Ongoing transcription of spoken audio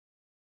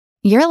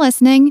You're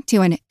listening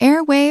to an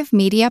Airwave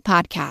Media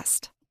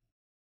Podcast.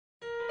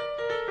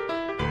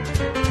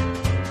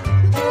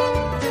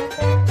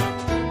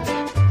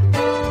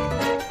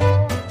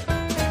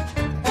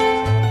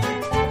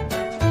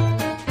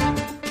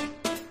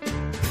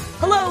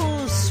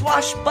 Hello,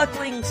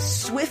 swashbuckling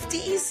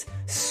Swifties,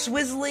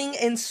 swizzling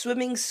and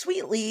swimming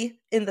sweetly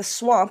in the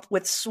swamp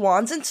with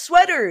swans and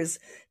sweaters.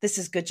 This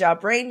is Good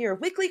Job Brain, your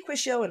weekly quiz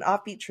show and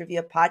offbeat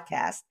trivia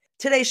podcast.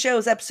 Today's show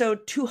is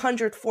episode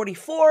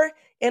 244,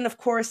 and of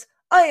course,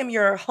 I am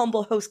your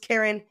humble host,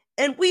 Karen,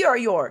 and we are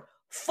your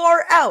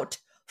far out,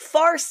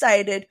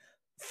 far-sighted,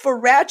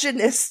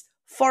 farraginous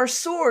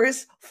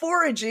farsours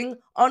foraging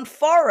on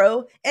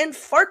farro and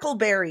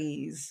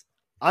farkleberries.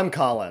 I'm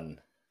Colin.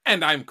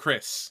 And I'm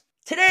Chris.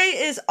 Today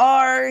is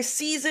our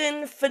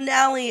season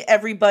finale,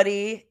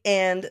 everybody,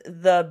 and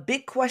the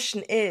big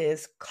question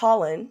is,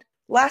 Colin,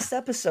 last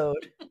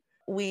episode,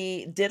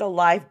 we did a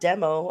live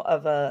demo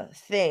of a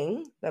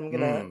thing that I'm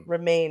going to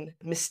remain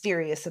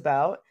mysterious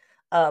about.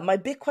 My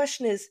big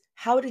question is,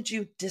 how did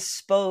you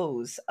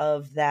dispose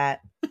of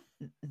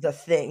the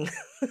thing?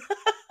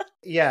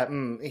 Yeah,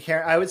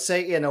 I would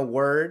say in a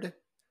word,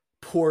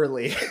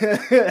 poorly.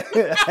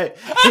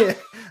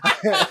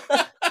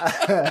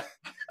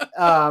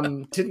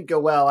 Didn't go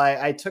well.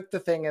 I took the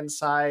thing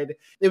inside.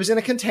 It was in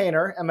a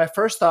container, and my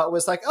first thought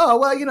was like, oh,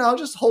 well, I'll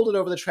just hold it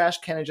over the trash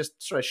can and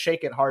just sort of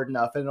shake it hard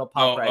enough and it'll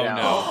pop out.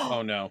 No.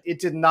 Oh, no. It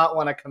did not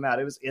want to come out.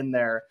 It was in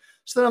there.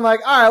 So then I'm like,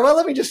 all right, well,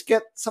 let me just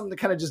get something to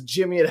kind of just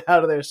jimmy it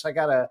out of there. So I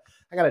got a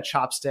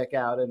chopstick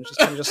out and just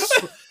kind of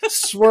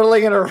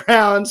swirling it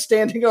around,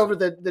 standing over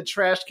the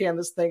trash can,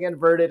 this thing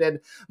inverted, and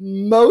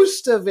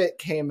most of it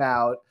came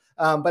out.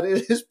 But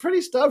it is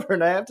pretty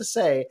stubborn, I have to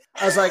say.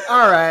 I was like,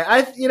 all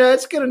right,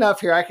 it's good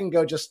enough here. I can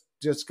go just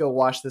go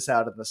wash this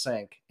out in the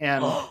sink.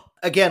 And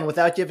again,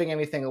 without giving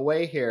anything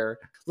away here,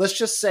 let's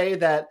just say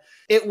that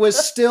it was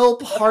still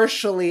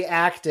partially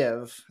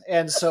active.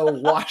 And so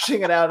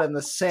washing it out in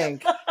the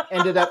sink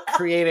ended up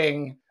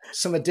creating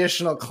some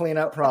additional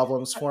cleanup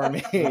problems for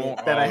me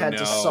that I had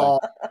to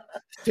solve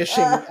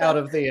fishing out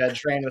of the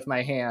drain with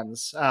my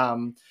hands.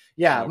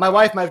 My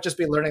wife might just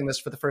be learning this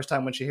for the first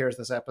time when she hears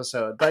this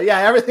episode. But yeah,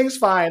 everything's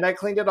fine. I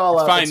cleaned it all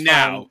up. It's fine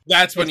now.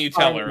 That's when you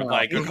tell her. Now.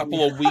 Like a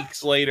couple of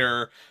weeks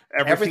later,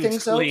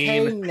 everything's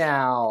clean. Okay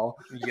now.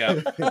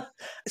 Yeah.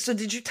 So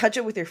did you touch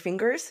it with your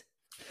fingers?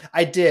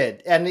 I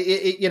did, and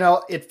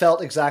it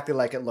felt exactly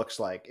like it looks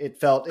like. It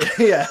felt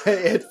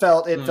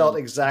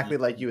exactly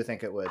like you would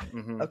think it would.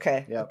 Mm-hmm.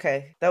 Okay, yep.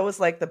 Okay, that was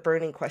like the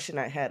burning question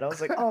I had. I was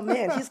like, oh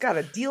man, he's got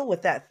to deal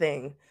with that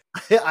thing.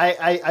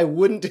 I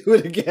wouldn't do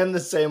it again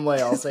the same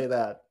way. I'll say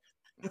that.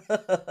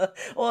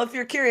 Well, if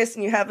you're curious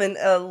and you haven't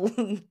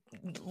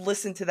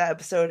listened to that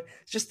episode,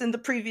 just in the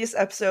previous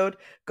episode,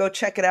 go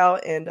check it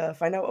out and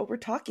find out what we're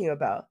talking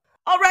about.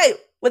 All right,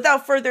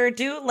 without further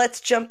ado,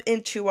 let's jump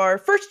into our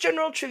first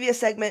general trivia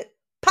segment,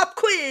 Pop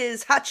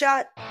Quiz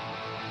Hotshot.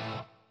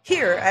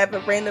 Here, I have a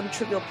random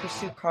Trivial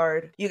Pursuit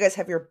card. You guys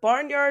have your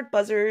barnyard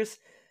buzzers.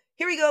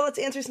 Here we go, let's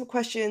answer some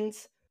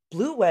questions.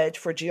 Blue Wedge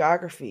for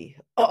geography.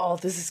 Oh,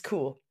 this is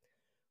cool.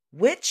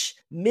 Which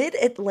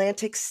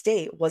mid-Atlantic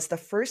state was the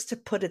first to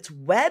put its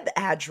web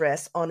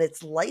address on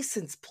its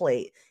license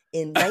plate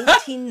in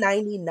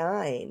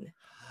 1999?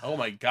 Oh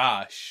my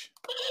gosh.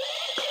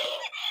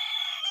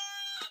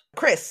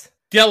 Chris.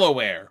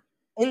 Delaware.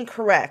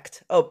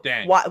 Incorrect. Oh,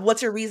 dang.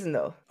 What's your reason,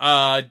 though?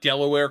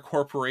 Delaware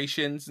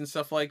corporations and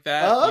stuff like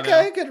that. Oh,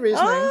 okay, good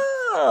reasoning.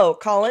 Oh,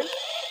 Colin?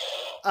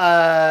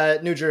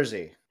 New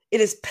Jersey. It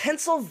is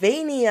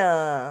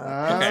Pennsylvania.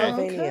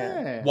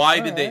 Okay. Why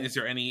did they? Is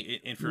there any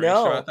information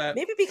about that?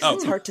 Maybe because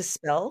it's hard to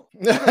spell.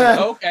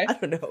 Okay. I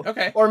don't know.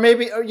 Okay. Or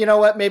maybe, you know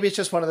what? Maybe it's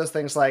just one of those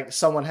things like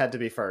someone had to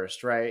be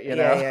first, right?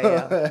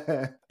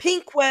 Yeah.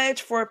 Pink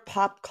Wedge for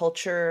pop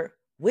culture.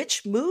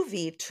 Which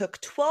movie took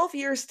 12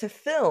 years to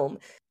film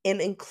and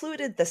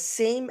included the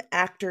same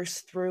actors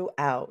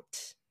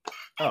throughout?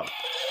 Oh.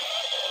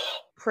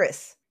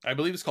 Chris. I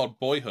believe it's called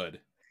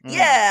Boyhood.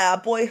 Yeah,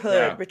 Boyhood.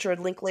 Yeah.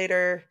 Richard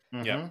Linklater.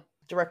 Mm-hmm. Yeah.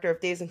 Director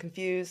of Dazed and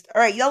Confused.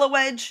 All right, Yellow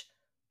Wedge.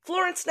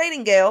 Florence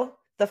Nightingale,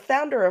 the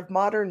founder of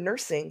modern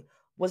nursing,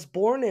 was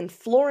born in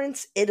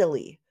Florence,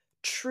 Italy.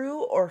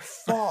 True or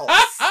false?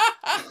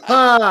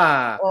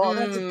 Oh,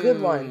 that's a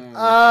good one.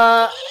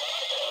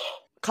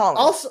 Colin.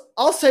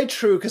 I'll say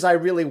true because I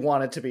really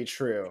want it to be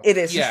true. It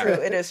is true.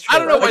 It is true. I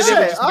don't know why they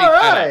would just all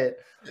right.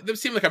 That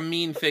seemed like a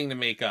mean thing to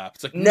make up.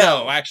 It's like,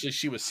 no, actually,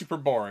 she was super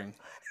boring.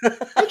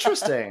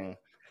 Interesting.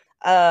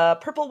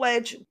 Purple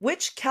Wedge.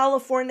 Which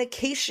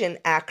Californication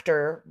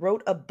actor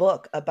wrote a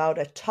book about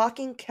a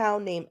talking cow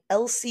named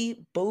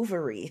Elsie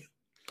Bovary?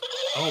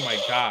 Oh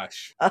my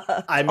gosh.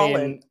 I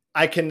mean,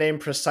 I can name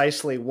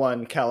precisely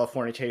one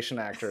Californication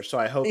actor, so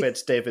I hope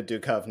it's David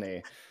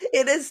Duchovny.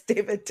 It is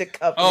David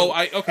Duchovny.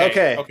 Oh,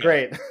 okay,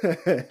 great.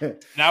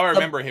 Now I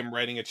remember him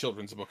writing a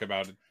children's book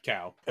about a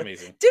cow.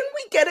 Amazing. Didn't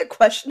we get a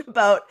question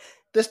about...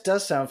 This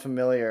does sound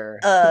familiar.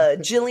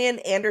 Gillian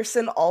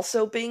Anderson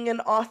also being an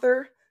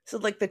author? So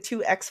like the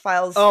two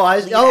X-Files.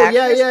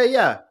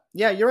 Yeah.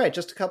 Yeah, you're right.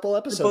 Just a couple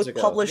episodes ago.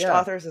 Both published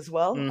authors as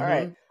well. Mm-hmm. All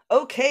right.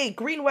 Okay,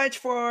 Green Wedge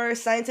for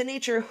Science and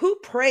Nature, who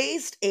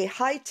praised a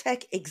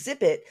high-tech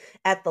exhibit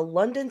at the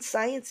London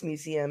Science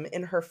Museum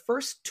in her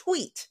first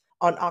tweet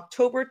on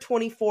October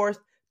 24th,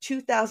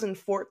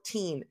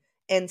 2014,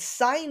 and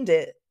signed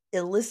it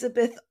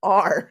Elizabeth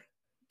R.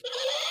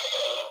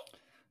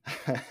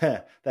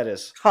 That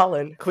is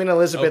Colin. Queen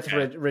Elizabeth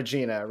Okay.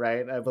 Regina,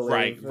 right? I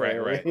believe.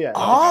 Right. Yeah.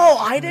 Oh,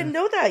 I didn't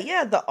know that.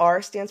 Yeah, the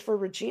R stands for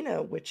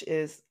Regina, which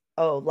is,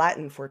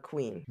 Latin for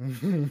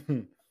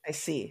queen. I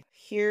see.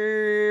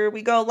 Here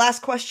we go.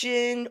 Last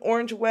question,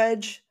 Orange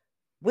Wedge.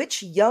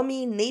 Which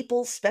yummy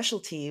Naples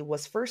specialty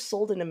was first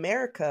sold in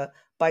America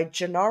by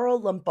Gennaro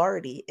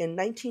Lombardi in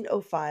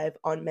 1905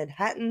 on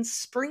Manhattan's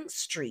Spring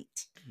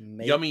Street?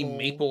 Yummy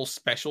maple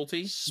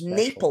specialty.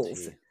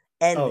 Naples.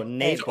 Oh,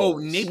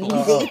 Naples.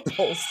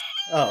 Naples.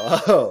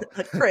 Oh.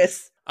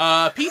 Chris.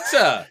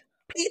 Pizza.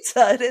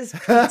 Pizza. It is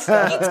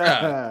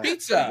pizza.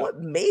 Pizza. What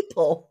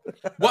maple?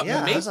 What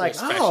Yeah, I maple was like,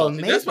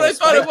 specialty? That's maple what I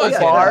thought it was.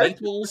 bar.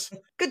 Naples.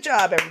 Good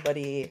job,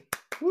 everybody.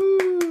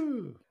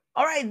 Woo.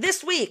 All right,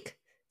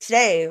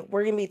 today,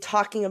 we're going to be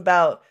talking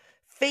about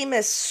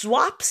famous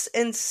swaps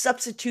and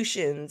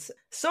substitutions.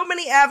 So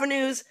many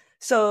avenues.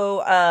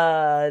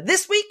 So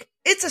this week,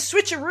 it's a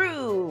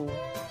switcheroo.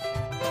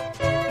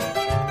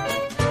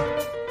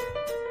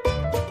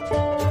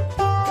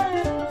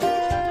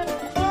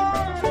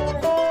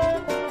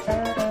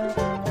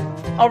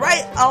 All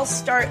right, I'll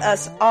start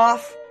us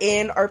off.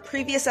 In our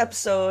previous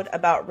episode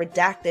about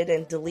redacted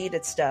and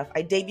deleted stuff,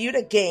 I debuted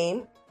a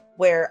game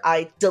where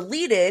I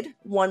deleted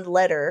one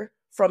letter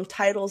from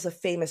titles of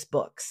famous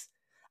books.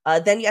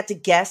 Then you had to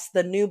guess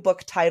the new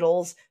book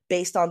titles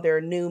based on their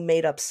new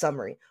made-up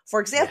summary.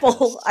 For example,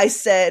 Yes. I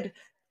said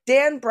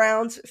Dan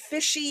Brown's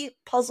fishy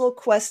puzzle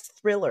quest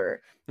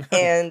thriller,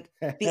 and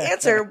the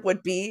answer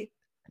would be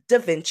Da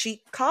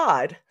Vinci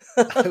Cod.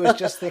 I was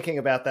just thinking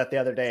about that the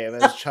other day. I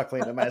was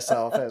chuckling to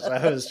myself as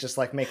I was just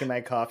like making my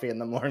coffee in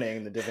the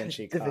morning. The Da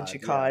Vinci Cod. Da Vinci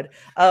yeah. Cod.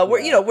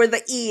 Where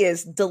the E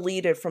is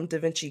deleted from Da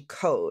Vinci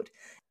Code.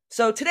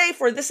 So today,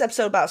 for this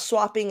episode about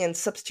swapping and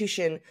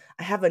substitution,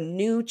 I have a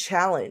new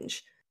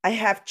challenge. I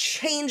have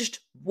changed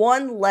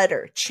one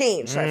letter.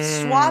 So I've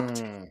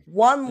swapped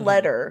one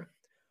letter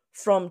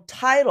from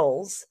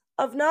titles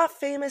of not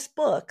famous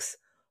books,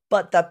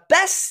 but the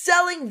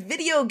best-selling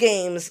video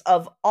games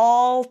of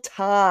all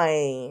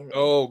time.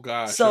 Oh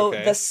gosh. So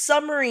okay. the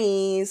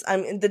summaries,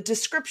 the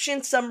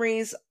description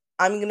summaries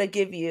I'm going to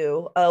give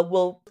you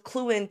will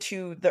clue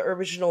into the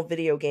original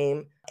video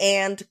game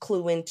and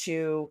clue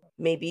into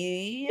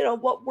maybe,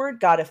 what word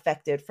got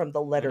affected from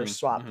the letter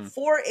swap.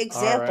 For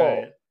example,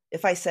 right.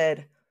 if I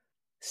said,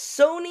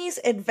 Sony's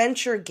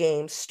adventure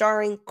game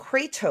starring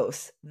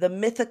Kratos, the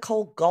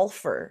mythical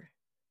golfer,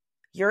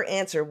 your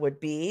answer would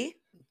be?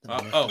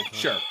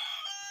 Sure.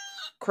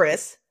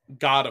 Chris?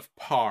 God of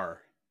Par.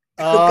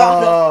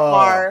 God of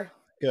War.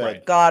 Good.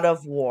 Right. God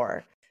of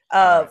War.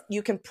 Right.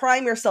 You can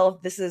prime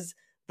yourself. This is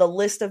the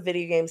list of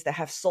video games that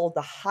have sold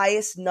the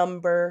highest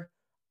number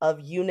of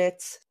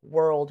units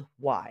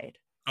worldwide.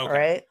 Okay. All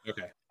right?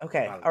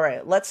 Okay. All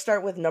right. Let's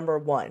start with number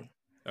one.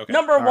 Okay.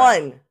 Number All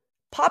one, right.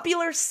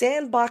 popular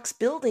sandbox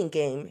building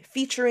game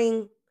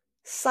featuring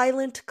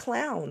silent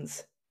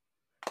clowns.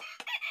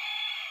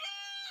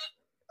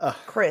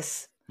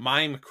 Chris.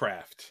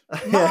 Minecraft.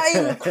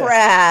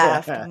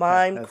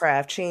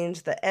 Minecraft.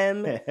 Change the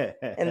M and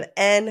the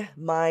N.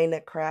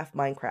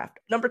 Minecraft.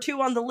 Number two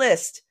on the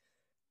list.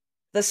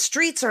 The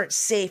streets aren't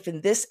safe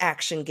in this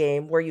action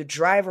game where you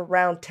drive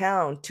around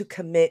town to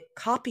commit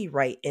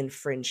copyright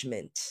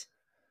infringement.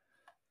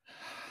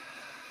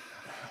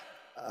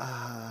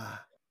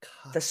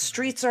 The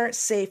streets aren't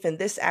safe in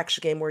this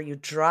action game where you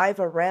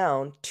drive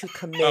around to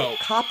commit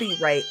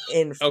copyright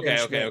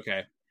infringement.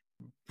 Okay.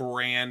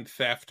 Grand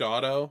Theft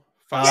Auto.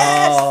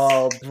 Yes!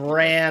 Oh,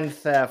 Brand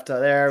Theft.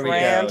 There we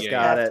Grand go.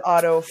 Got Theft it.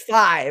 Auto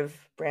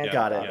 5.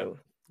 Got it. Auto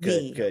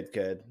V.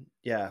 Good.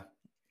 Yeah.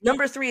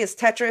 Number 3 is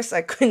Tetris.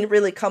 I couldn't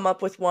really come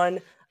up with one.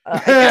 I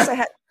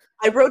guess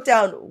I wrote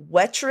down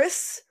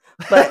Wetris,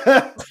 but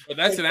But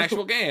that's an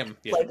actual game.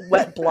 Yeah. like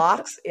wet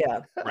blocks.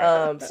 Yeah.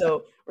 Right.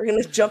 So we're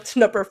going to jump to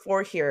number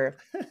 4 here.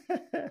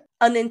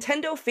 A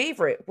Nintendo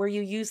favorite where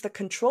you use the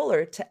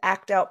controller to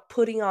act out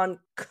putting on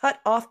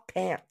cut-off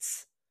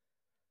pants.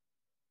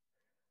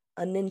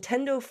 A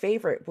Nintendo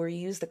favorite where you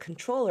use the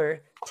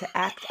controller to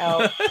act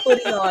out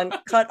putting on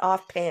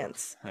cut-off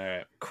pants. All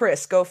right.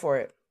 Chris, go for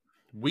it.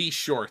 Wii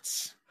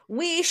Shorts.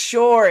 Wii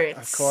Shorts.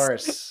 Of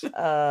course.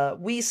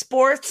 Wii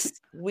Sports.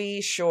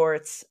 Wii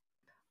Shorts.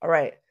 All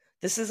right.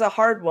 This is a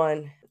hard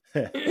one.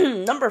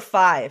 Number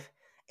 5.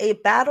 A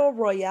battle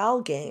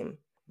royale game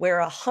where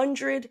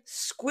 100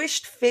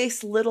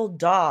 squished-faced little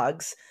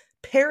dogs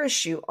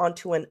parachute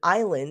onto an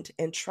island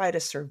and try to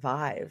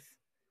survive.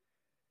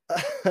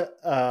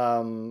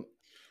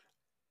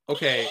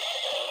 Okay.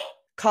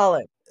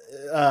 Colin.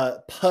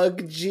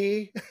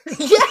 PUBG.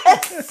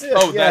 Yes!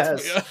 Oh,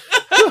 Yes. that's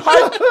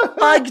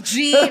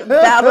PUBG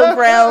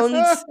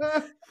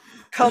Battlegrounds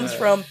comes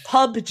from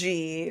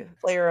PUBG,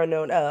 player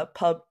unknown.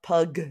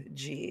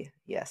 PUBG.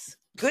 Yes.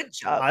 Good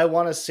job. I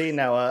want to see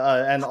now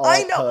an all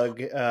I know.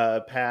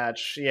 pug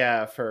patch.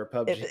 Yeah, for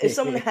PUBG. If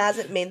someone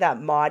hasn't made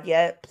that mod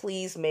yet,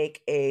 please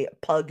make a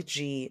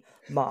PUBG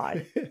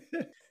mod.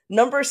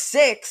 Number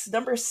six,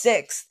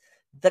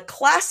 the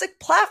classic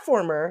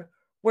platformer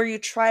where you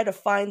try to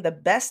find the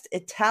best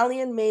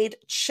Italian-made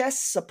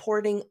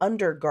chest-supporting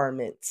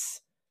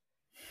undergarments.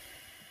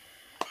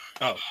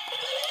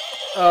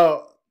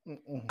 Oh.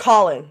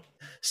 Colin.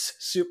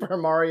 Super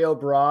Mario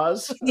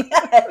Bros.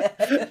 Yeah.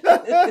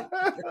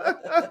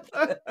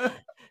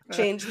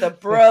 Change the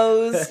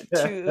bros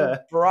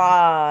to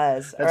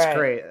bras. That's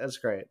great. That's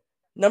great.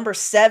 Number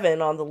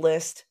 7 on the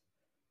list.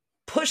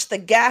 Push the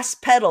gas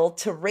pedal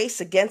to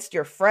race against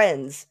your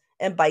friends.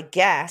 And by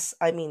gas,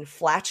 I mean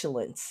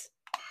flatulence.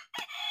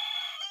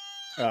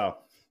 Oh.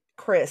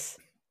 Chris.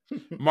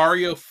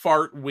 Mario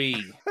Fart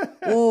Wii.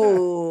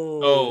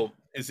 Ooh. Oh,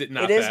 is it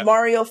not? It is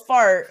Mario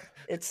Fart.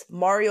 It's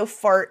Mario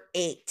Fart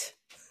 8.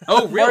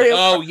 Oh, really?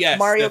 Mario yes,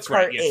 Mario that's Kart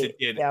right. Yes, 8. it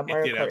did. Yeah, It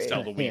Mario did Kart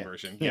outsell 8. the Wii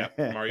version. Yeah,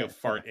 Mario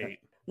Fart 8.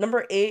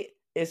 Number 8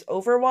 is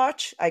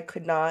Overwatch. I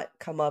could not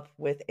come up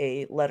with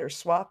a letter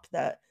swap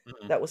that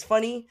was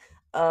funny.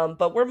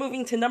 But we're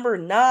moving to number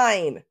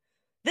 9.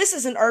 This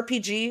is an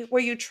RPG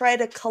where you try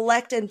to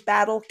collect and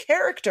battle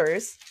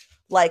characters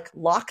like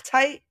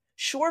Loctite,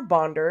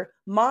 Shorebonder,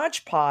 Mod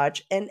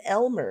Podge, and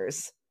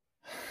Elmers.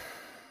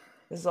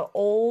 This is an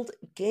old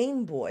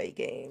Game Boy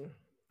game.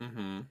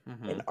 An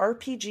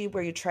RPG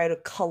where you try to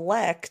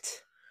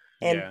collect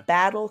and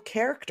battle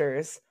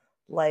characters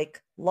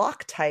like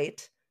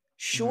Loctite,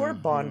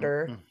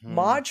 Shorebonder,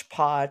 Mod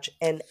Podge,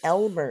 and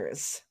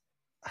Elmers.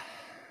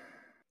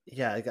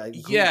 Yeah,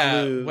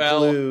 glue,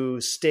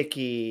 glue,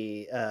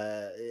 sticky.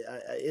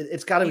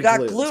 It's got to be. You got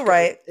glue, glue,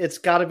 right? It's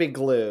got to be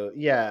glue.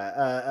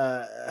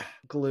 Yeah,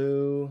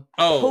 glue.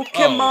 Oh,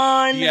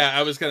 Pokemon. Yeah,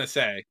 I was gonna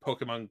say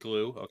Pokemon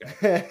Glue.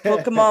 Okay.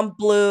 Pokemon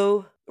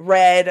Blue,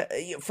 Red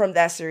from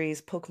that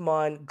series.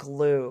 Pokemon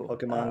Glue.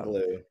 Pokemon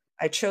Glue.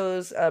 I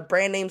chose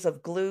brand names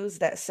of glues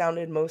that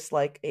sounded most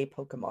like a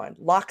Pokemon.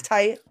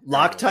 Loctite.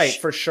 Loctite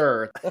for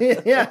sure.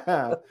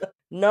 Yeah.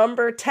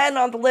 Number 10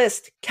 on the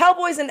list,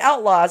 cowboys and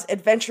outlaws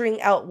adventuring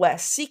out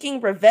west,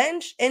 seeking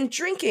revenge and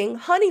drinking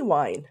honey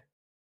wine.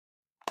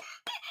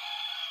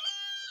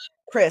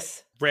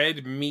 Chris.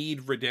 Red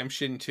Mead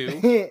Redemption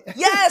 2.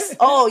 Yes!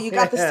 Oh, you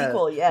got the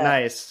sequel, yeah.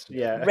 Nice,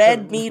 yeah.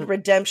 Red Mead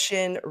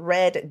Redemption,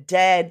 Red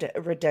Dead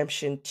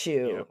Redemption 2.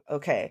 Yep.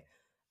 Okay.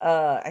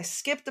 I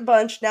skipped a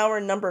bunch. Now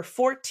we're number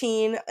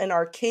 14, an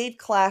arcade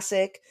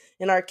classic,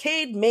 an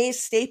arcade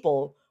maze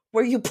staple,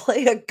 where you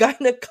play a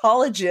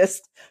gynecologist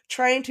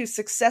trying to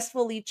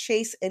successfully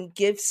chase and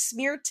give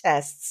smear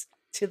tests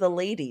to the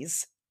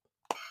ladies.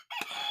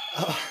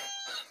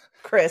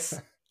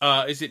 Chris.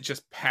 Is it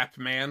just Pap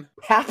Man?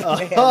 Pap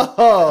Man.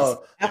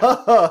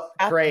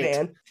 Great.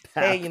 Man.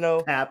 Hey, you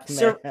know,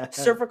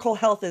 cervical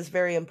health is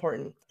very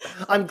important.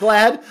 I'm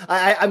glad.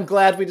 I'm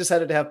glad we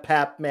decided to have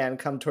Pap Man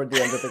come toward the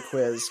end of the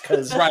quiz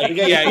because right.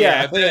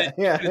 Yeah.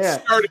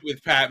 It started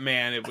with Pap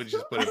Man. It would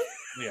just put it.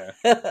 Yeah.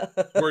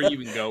 Where you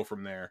even go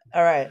from there.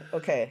 All right.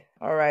 Okay.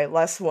 All right.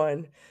 Last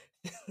one.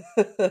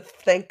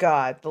 Thank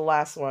God. The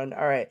last one.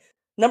 All right.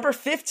 Number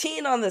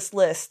 15 on this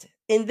list.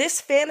 In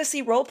this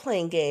fantasy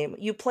role-playing game,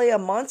 you play a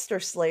monster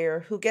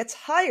slayer who gets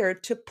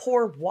hired to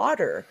pour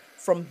water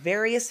from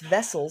various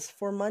vessels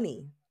for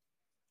money.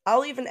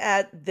 I'll even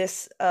add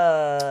this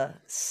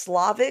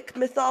Slavic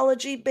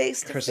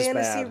mythology-based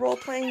fantasy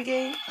role-playing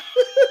game.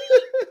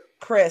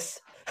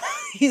 Chris.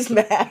 He's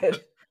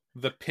mad.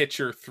 The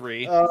Pitcher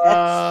 3.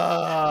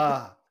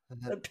 The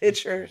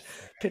Pitcher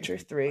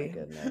 3. My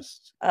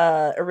goodness.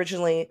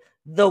 Originally,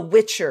 The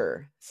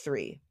Witcher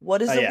 3.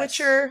 What is The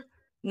Witcher?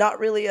 Not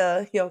really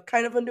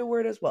kind of a new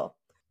word as well.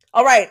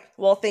 All right.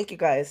 Well, thank you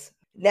guys.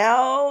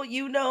 Now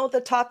you know the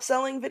top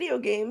selling video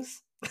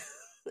games.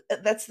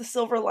 That's the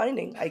silver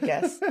lining, I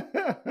guess.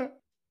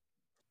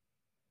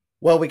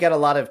 Well, we get a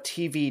lot of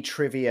TV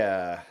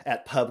trivia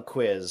at Pub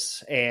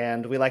Quiz,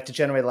 and we like to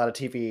generate a lot of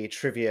TV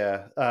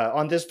trivia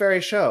on this very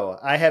show.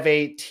 I have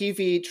a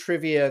TV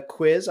trivia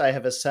quiz I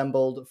have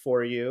assembled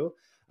for you.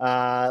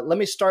 Let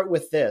me start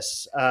with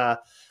this.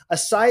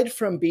 Aside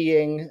from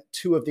being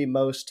two of the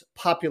most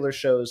popular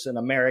shows in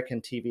American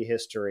TV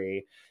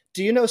history,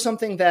 do you know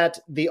something that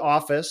The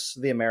Office,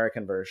 the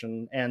American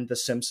version, and The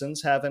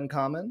Simpsons have in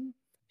common?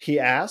 He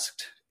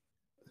asked,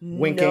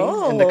 winking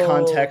in the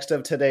context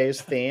of today's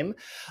theme.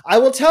 I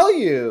will tell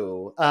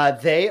you,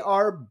 they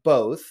are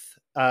both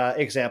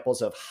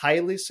examples of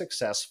highly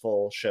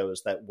successful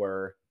shows that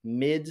were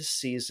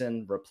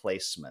mid-season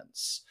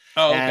replacements.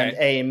 Oh, okay. And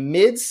a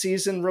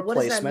mid-season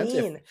replacement. What does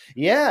that mean?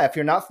 If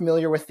you're not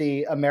familiar with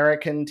the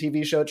American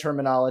TV show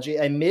terminology,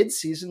 a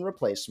mid-season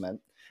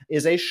replacement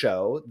is a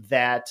show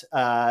that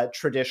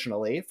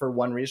traditionally, for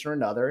one reason or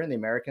another, in the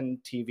American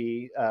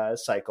TV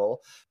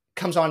cycle,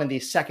 comes on in the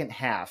second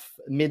half,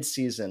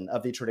 mid-season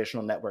of the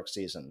traditional network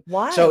season.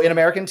 Why? So in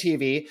American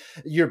TV,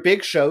 your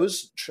big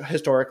shows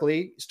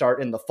historically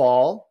start in the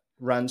fall,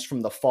 runs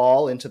from the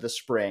fall into the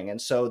spring.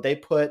 And so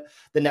the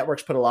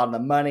networks put a lot of the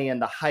money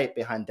and the hype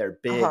behind their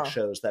big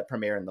shows that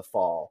premiere in the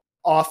fall.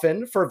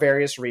 often, for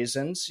various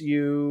reasons,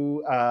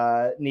 you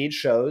need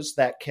shows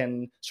that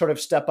can sort of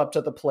step up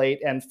to the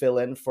plate and fill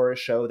in for a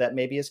show that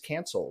maybe is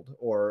canceled,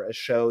 or a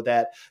show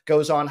that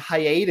goes on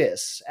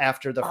hiatus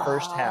after the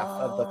first half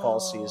of the fall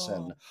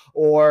season,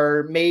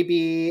 or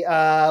maybe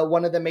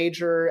one of the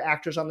major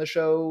actors on the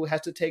show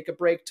has to take a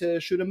break to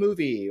shoot a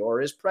movie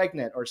or is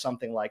pregnant or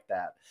something like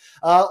that.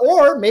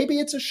 Or maybe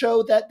it's a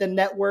show that the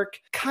network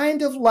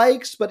kind of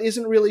likes but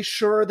isn't really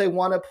sure they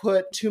want to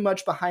put too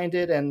much behind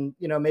it, and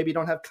maybe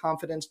don't have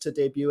confidence to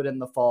debut it in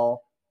the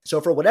fall. So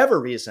for whatever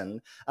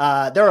reason,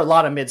 there are a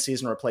lot of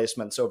mid-season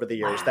replacements over the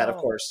years that, of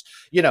course,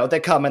 they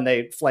come and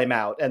they flame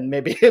out, and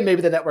maybe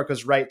the network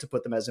was right to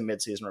put them as a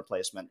mid-season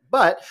replacement.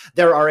 But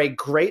there are a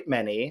great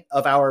many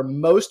of our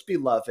most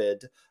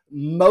beloved,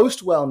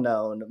 most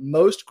well-known,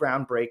 most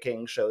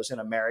groundbreaking shows in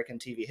American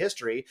TV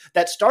history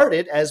that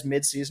started as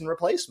mid-season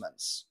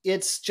replacements.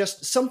 It's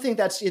just something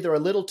that's either a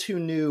little too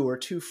new or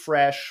too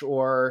fresh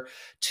or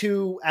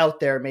too out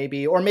there,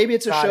 maybe, or maybe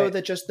it's a show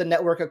that just the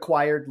network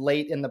acquired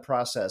late in the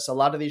process. A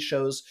lot of these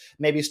shows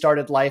maybe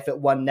started life at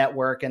one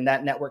network, and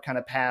that network kind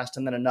of passed,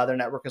 and then another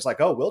network is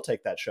like, oh, we'll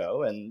take that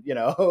show and see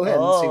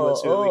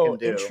what we can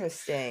do.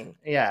 Interesting.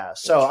 Yeah.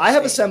 So I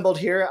have assembled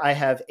here, I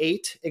have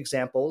 8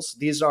 examples.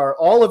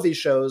 All of these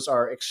shows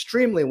are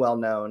extremely well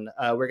known.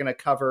 We're going to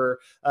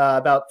cover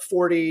about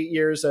 40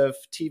 years of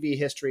TV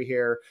history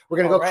here. We're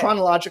going to go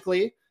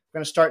chronologically. We're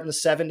going to start in the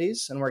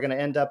 70s and we're going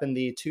to end up in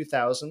the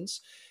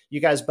 2000s. You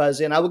guys buzz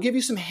in. I will give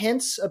you some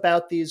hints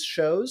about these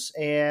shows,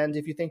 and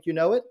if you think you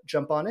know it,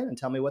 jump on in and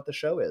tell me what the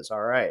show is.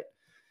 All right.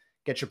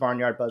 Get your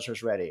barnyard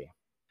buzzers ready.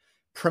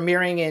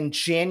 Premiering in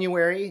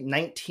January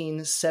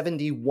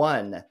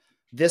 1971,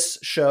 this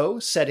show,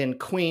 set in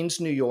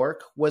Queens, New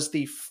York, was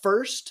the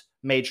first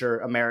major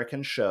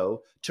American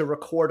show to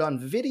record on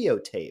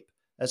videotape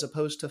as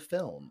opposed to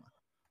film.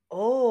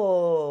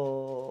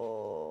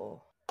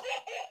 Oh.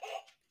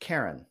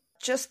 Karen.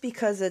 Just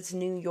because it's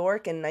New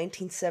York in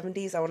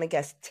 1970s, I want to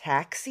guess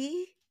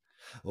Taxi?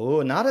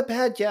 Oh, not a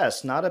bad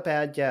guess. Not a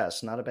bad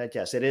guess.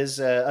 It is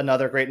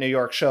another great New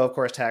York show, of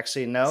course,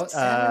 Taxi. No,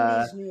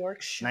 70s New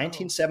York show.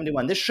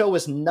 1971. This show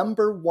was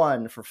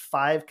 #1 for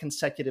 5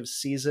 consecutive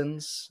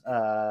seasons.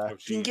 Can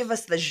you give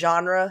us the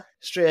genre?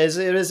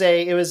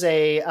 It was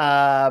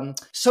a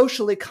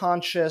socially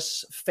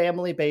conscious,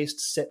 family-based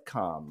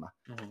sitcom.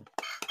 Mm-hmm.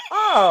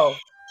 Oh,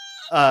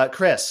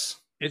 Chris.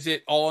 Is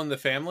it All in the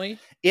Family?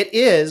 It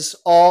is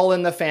All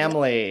in the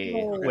Family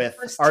with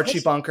Archie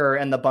Bunker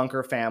and the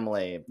Bunker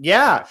family.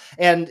 Yeah.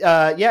 And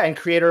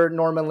creator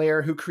Norman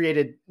Lear, who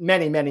created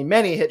many, many,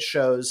 many hit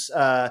shows,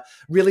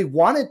 really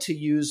wanted to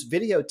use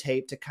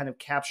videotape to kind of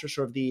capture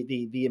sort of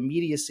the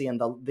immediacy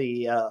and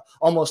the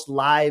almost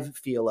live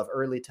feel of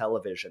early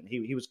television.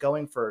 He was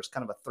going for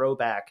kind of a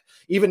throwback,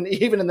 even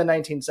in the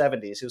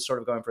 1970s, he was sort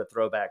of going for a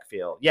throwback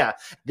feel. Yeah.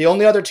 The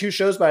only other 2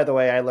 shows, by the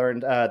way, I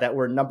learned that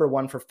were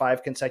 #1 for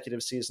 5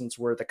 consecutive seasons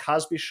were The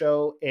Cosby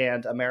Show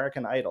and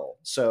American Idol.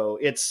 So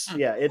it's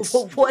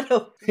what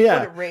a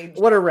range.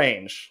 What a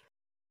range.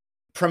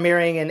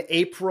 Premiering in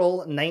April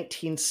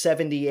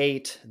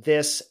 1978,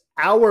 this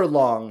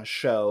hour-long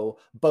show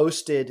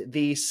boasted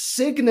the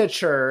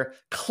signature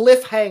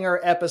cliffhanger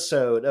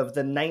episode of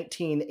the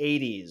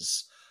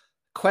 1980s.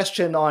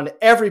 Question on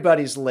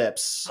everybody's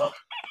lips.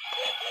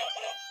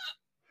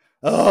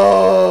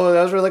 Oh,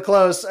 that was really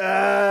close.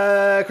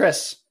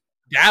 Chris.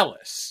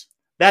 Dallas.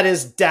 That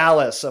is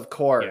Dallas, of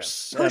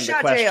course. Yeah. Who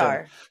shot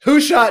JR? Who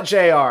shot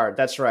JR?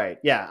 That's right.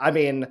 Yeah. I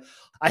mean,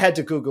 I had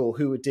to Google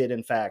who did,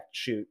 in fact,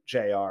 shoot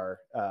JR.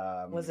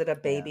 Was it a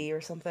baby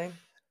or something?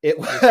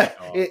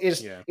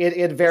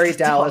 In very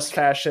Dallas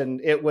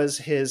fashion, it was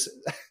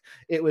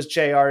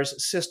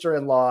JR's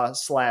sister-in-law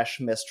 /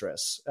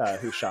 mistress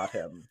who shot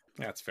him.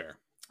 That's fair.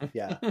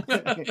 Yeah.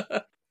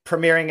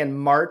 Premiering in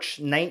March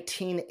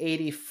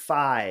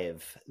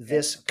 1985,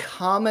 this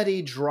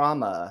comedy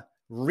drama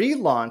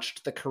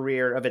relaunched the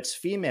career of its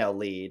female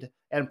lead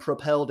and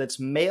propelled its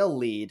male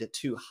lead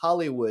to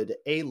Hollywood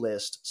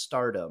A-list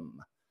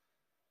stardom.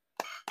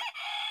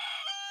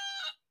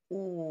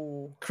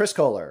 Ooh. Chris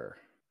Kohler.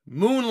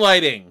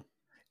 Moonlighting.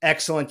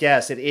 Excellent.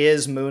 Yes, it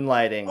is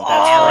Moonlighting. That's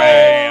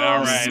right.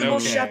 All right. Sybil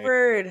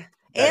Shepherd.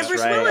 And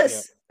Bruce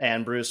Willis.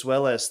 And Bruce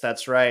Willis.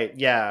 That's right.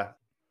 Yeah.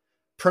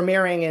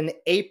 Premiering in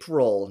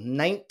April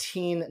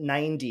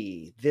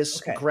 1990,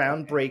 this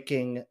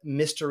groundbreaking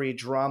mystery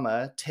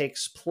drama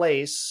takes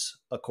place,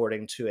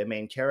 according to a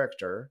main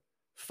character,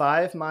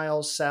 5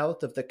 miles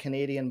south of the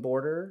Canadian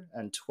border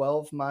and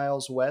 12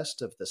 miles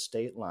west of the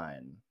state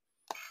line.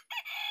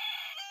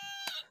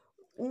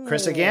 Ooh.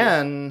 Chris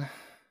again.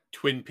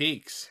 Twin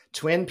Peaks.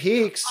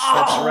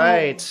 That's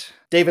right.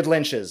 David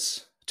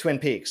Lynch's Twin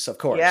Peaks, of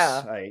course.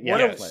 Yeah.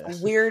 What a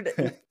weird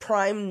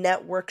prime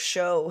network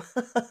show.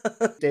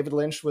 David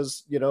Lynch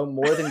was,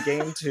 more than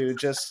game to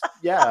just,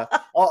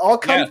 I'll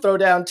come throw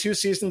down 2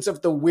 seasons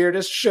of the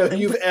weirdest show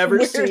you've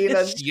ever seen.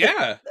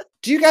 Yeah.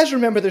 Do you guys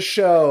remember the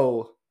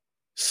show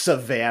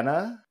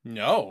Savannah?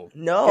 No.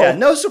 Yeah,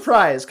 no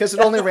surprise, because it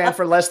only ran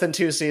for less than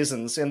 2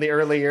 seasons in the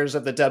early years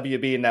of the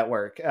WB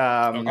network.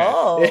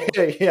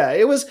 Yeah,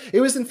 it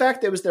was in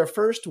fact, it was their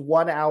first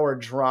 1-hour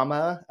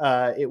drama.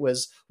 It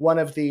was one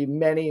of the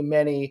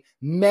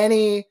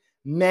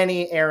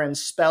many Aaron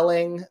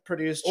Spelling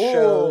produced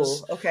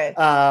shows. Okay. It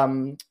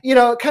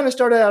kind of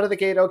started out of the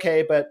gate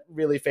okay, but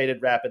really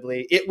faded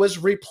rapidly. It was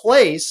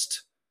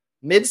replaced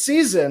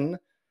mid-season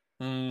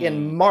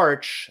in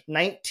March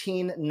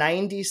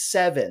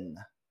 1997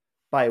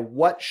 by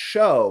what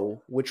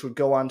show, which would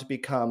go on to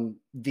become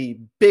the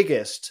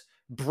biggest,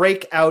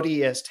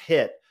 breakoutiest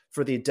hit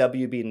for the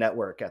WB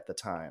network at the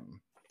time?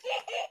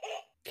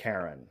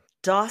 Karen.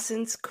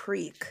 Dawson's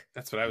Creek.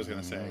 That's what I was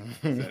going to say.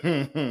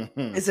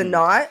 Is it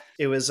not?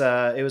 It was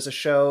a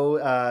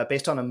show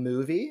based on a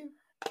movie.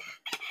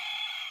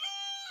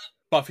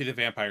 Buffy the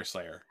Vampire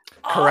Slayer.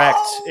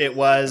 Correct. It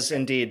was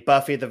indeed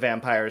Buffy the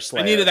Vampire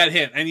Slayer. I needed that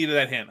hint.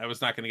 I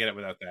was not going to get it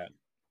without that.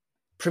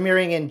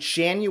 Premiering in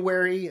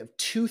January of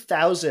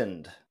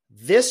 2000,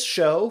 this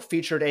show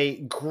featured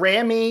a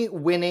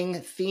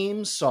Grammy-winning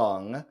theme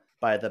song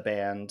by the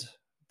band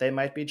They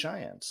Might Be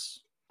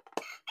Giants.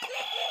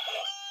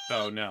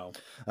 Oh, no.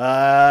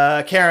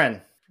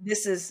 Karen.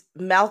 This is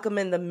Malcolm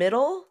in the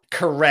Middle?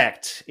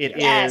 Correct. It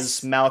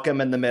is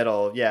Malcolm in the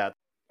Middle. Yeah.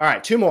 All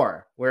right, 2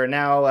 more. We're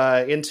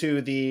now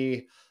into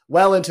the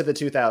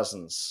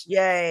 2000s.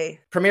 Yay.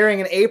 Premiering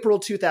in April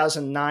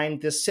 2009,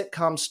 this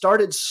sitcom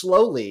started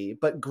slowly,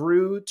 but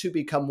grew to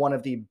become one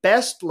of the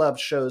best-loved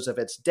shows of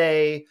its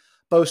day,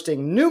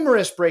 boasting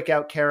numerous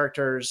breakout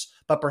characters,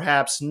 but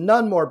perhaps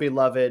none more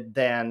beloved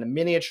than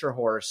miniature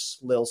horse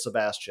Lil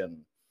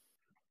Sebastian.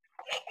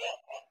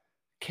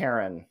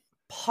 Karen.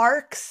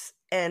 Parks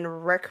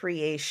and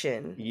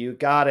Recreation. You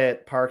got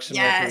it. Parks and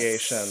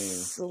Recreation.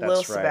 That's Lil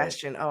right.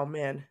 Sebastian. Oh,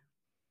 man.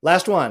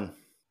 Last one.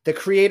 The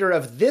creator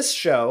of this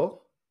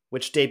show,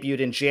 which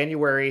debuted in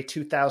January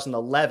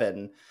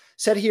 2011,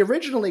 said he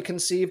originally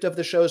conceived of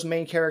the show's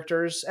main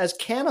characters as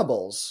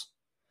cannibals.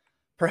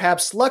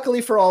 Perhaps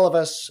luckily for all of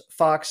us,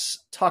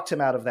 Fox talked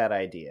him out of that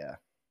idea.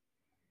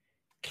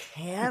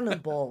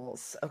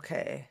 Cannibals.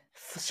 Okay.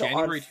 So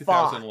January on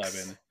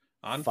 2011. Fox.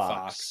 On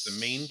Fox, the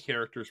main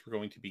characters were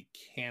going to be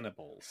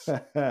cannibals,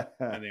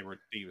 and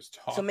he was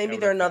talking. So maybe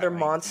they're another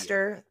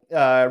monster.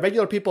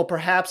 Regular people,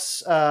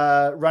 perhaps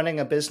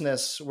running a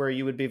business where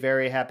you would be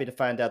very happy to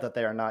find out that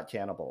they are not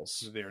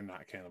cannibals. They are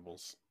not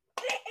cannibals.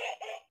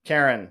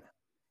 Karen.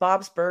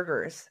 Bob's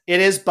Burgers.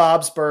 It is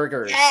Bob's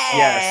Burgers. Yeah!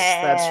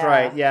 Yes, that's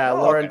right. Yeah,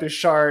 Lauren okay.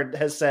 Bouchard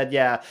has said,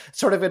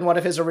 sort of in one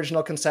of his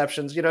original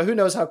conceptions, who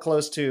knows how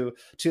close to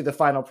the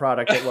final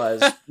product it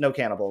was. No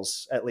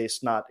cannibals, at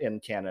least not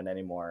in canon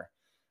anymore.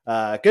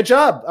 Good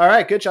job. All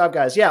right, good job,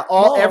 guys. Yeah,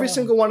 every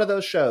single one of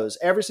those shows,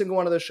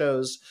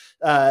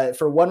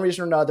 for one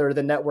reason or another,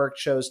 the network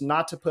chose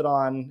not to put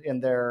on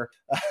in their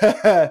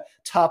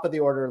top of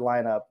the order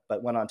lineup,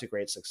 but went on to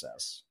great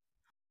success.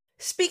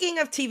 Speaking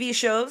of TV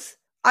shows,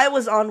 I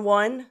was on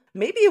one.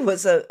 Maybe it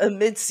was a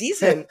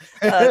mid-season,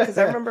 because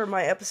I remember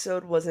my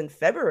episode was in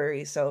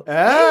February. So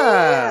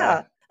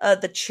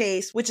The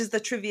Chase, which is the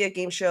trivia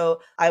game show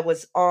I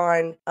was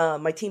on,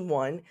 my team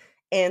won.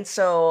 And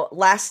so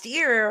last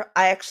year,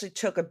 I actually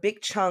took a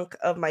big chunk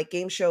of my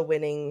game show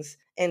winnings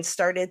and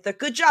started the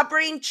Good Job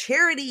Brain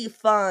Charity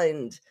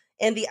Fund.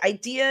 And the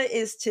idea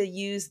is to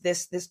use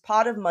this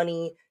pot of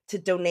money to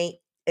donate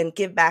and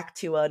give back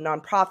to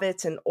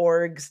nonprofits and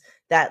orgs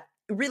that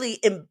really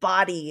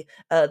embody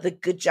the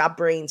Good Job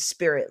Brain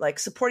spirit, like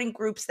supporting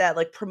groups that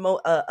like promote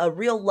a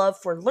real love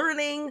for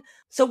learning.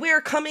 So we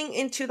are coming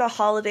into the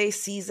holiday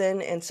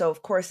season, and so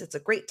of course it's a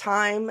great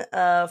time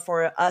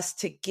for us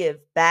to give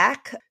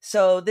back.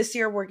 So this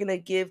year we're going to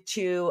give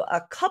to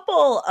a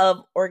couple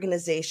of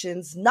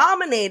organizations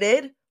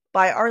nominated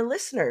by our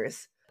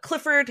listeners.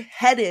 Clifford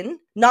Hedden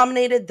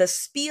nominated the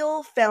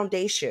Spiel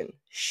Foundation.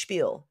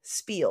 Spiel,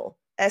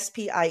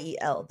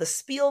 S-P-I-E-L, the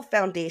Spiel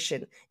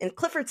Foundation. And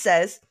Clifford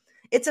says,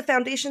 it's a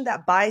foundation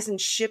that buys and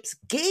ships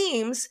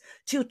games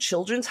to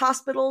children's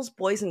hospitals,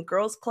 boys and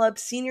girls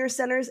clubs, senior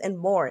centers, and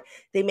more.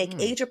 They make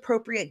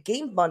age-appropriate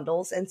game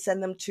bundles and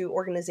send them to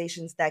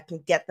organizations that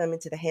can get them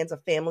into the hands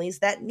of families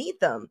that need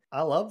them.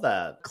 I love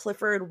that.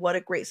 Clifford, what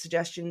a great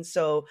suggestion.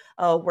 So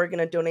we're going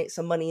to donate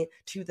some money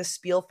to the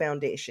Spiel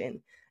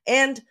Foundation.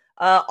 And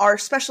our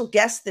special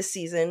guest this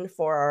season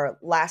for our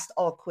last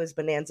All Quiz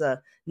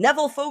Bonanza,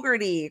 Neville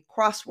Fogarty,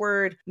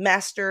 crossword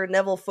master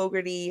Neville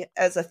Fogarty,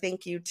 as a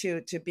thank you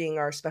to being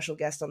our special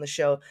guest on the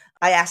show.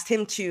 I asked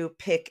him to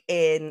pick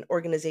an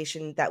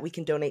organization that we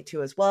can donate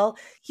to as well.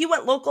 He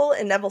went local,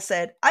 and Neville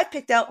said, I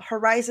picked out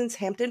Horizons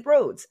Hampton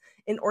Roads,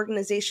 an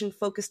organization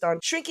focused on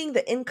shrinking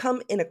the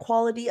income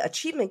inequality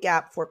achievement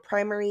gap for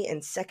primary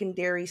and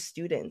secondary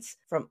students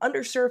from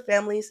underserved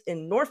families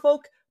in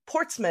Norfolk,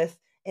 Portsmouth,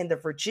 and the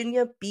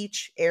Virginia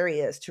Beach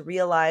areas to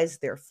realize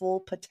their full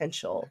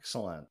potential.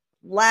 Excellent.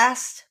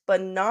 Last but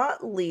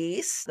not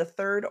least, the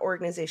third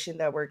organization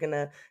that we're going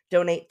to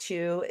donate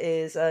to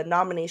is a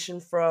nomination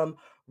from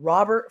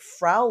Robert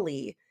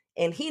Frowley,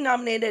 and he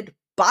nominated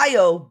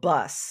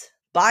BioBus.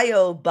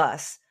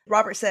 BioBus.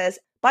 Robert says,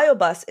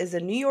 BioBus is a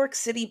New York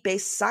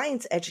City-based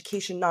science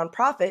education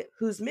nonprofit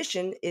whose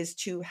mission is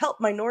to help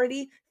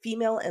minority,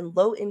 female, and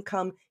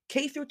low-income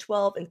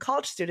K-12 and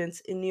college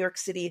students in New York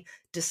City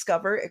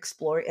discover,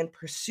 explore, and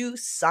pursue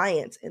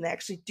science. And they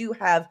actually do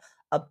have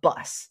a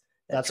bus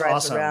that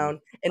drives awesome. Around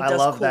and I does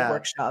love cool that.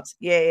 workshops.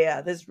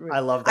 Yeah. I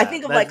love that. I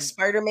think of like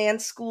Spider-Man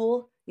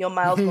school,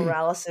 Miles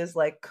Morales'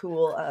 like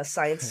cool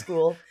science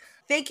school.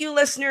 Thank you,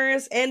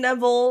 listeners and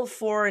Neville,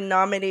 for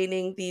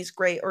nominating these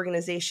great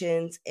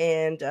organizations.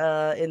 And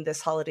in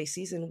this holiday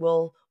season,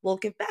 we'll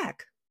give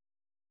back.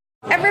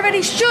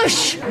 Everybody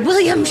shush!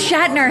 William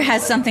Shatner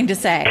has something to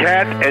say.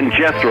 Cat and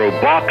Jethro,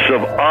 box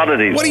of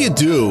oddities. What do you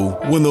do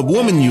when the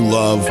woman you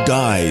love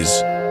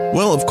dies?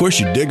 Well, of course,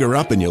 you dig her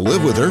up and you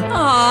live with her.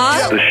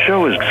 Aww. The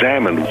show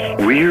examines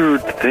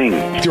weird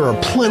things. There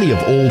are plenty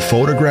of old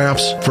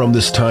photographs from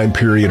this time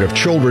period of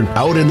children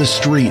out in the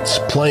streets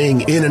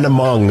playing in and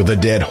among the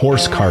dead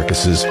horse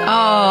carcasses.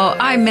 Oh,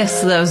 I miss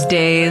those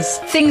days.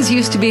 Things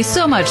used to be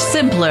so much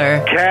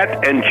simpler.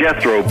 Cat and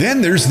Jethro.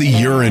 Then there's the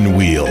urine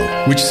wheel,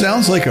 which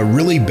sounds like a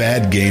really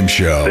bad game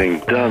show.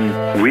 They've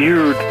done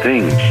weird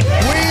things.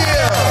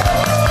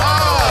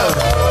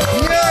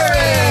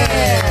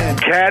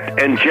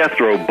 Cat and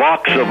Jethro,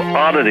 box of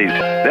oddities.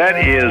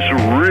 That is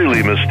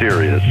really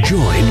mysterious.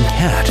 Join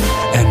Cat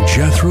and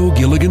Jethro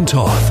Gilligan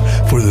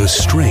Toth for the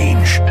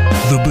strange,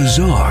 the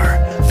bizarre,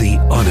 the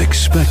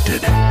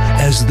unexpected,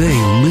 as they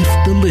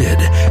lift the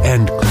lid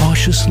and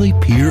cautiously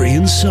peer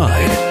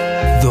inside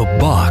the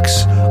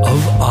Box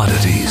of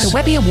Oddities. The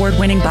Webby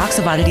Award-winning Box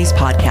of Oddities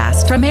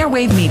podcast from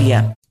Airwave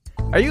Media.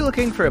 Are you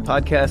looking for a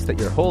podcast that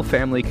your whole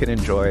family can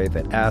enjoy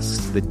that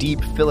asks the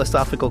deep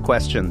philosophical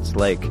questions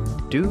like,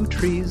 do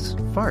trees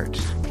fart?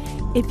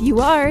 If you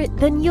are,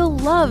 then you'll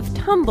love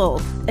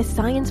Tumble, a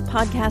science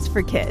podcast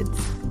for kids.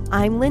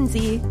 I'm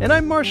Lindsay. And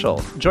I'm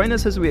Marshall. Join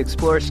us as we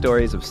explore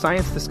stories of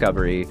science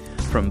discovery,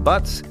 from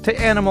butts to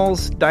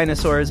animals,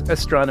 dinosaurs,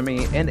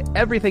 astronomy, and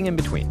everything in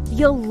between.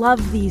 You'll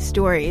love these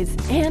stories,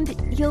 and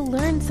you'll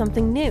learn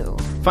something new.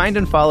 Find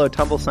and follow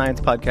Tumble Science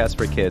Podcast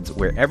for Kids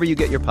wherever you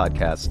get your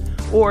podcasts,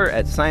 or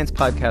at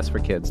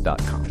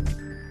sciencepodcastforkids.com.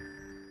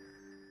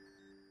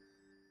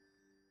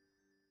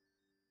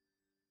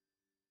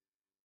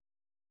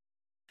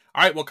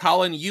 All right, well,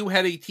 Colin, you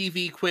had a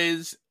TV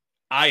quiz.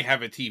 I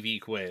have a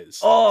TV quiz.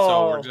 Oh.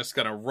 So we're just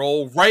going to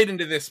roll right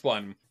into this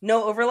one.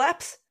 No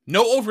overlaps?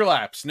 No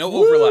overlaps. No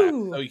overlaps.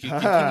 So you can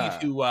continue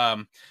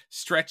to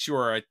stretch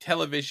your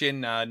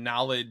television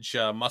knowledge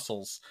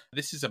muscles.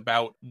 This is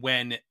about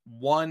when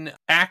one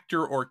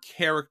actor or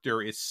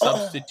character is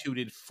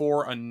substituted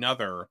for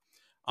another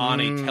on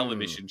a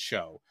television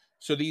show.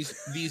 So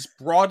these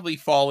broadly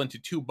fall into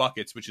two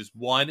buckets, which is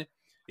one,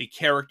 a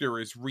character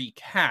is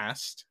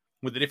recast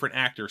with a different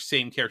actor,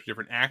 same character,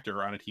 different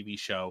actor on a TV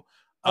show.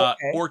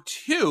 Or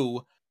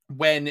two,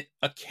 when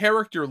a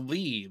character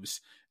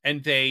leaves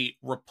and they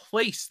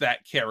replace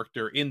that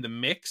character in the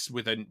mix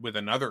with a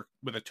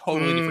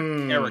totally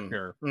different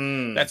character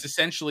that's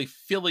essentially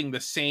filling the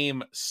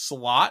same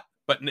slot,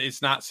 but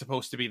it's not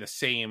supposed to be the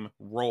same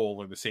role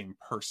or the same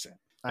person.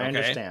 I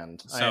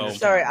understand.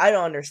 Sorry, I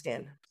don't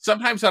understand.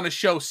 Sometimes on a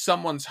show,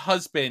 someone's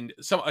husband,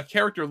 a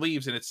character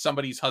leaves and it's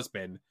somebody's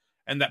husband.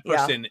 And that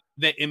person,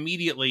 that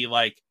immediately,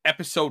 like,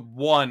 episode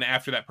 1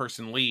 after that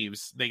person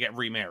leaves, they get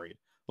remarried.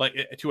 Like,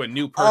 to a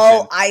new person.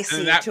 Oh, I see.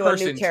 And that to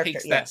person a new character,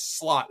 takes that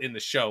slot in the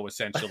show,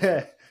 essentially.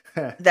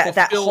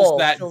 that fills hole,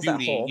 that fills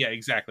duty. That hole. Yeah,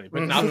 exactly.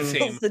 But not the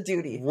same the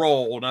duty.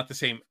 role, not the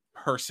same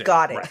person.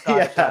 Got it.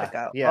 Right. Got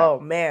it. Yeah. Oh,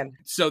 man.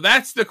 So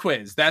that's the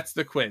quiz.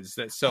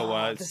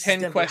 It's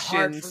 10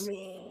 questions.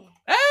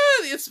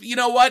 It's, you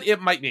know what?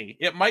 It might be.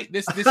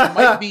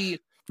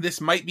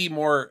 This might be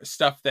more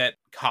stuff that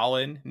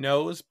Colin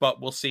knows, but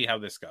we'll see how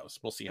this goes.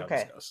 This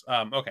goes.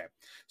 Okay.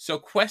 So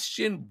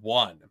question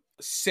 1.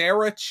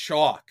 Sarah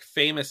Chalke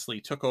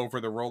famously took over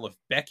the role of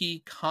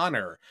Becky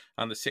Connor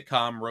on the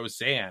sitcom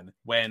Roseanne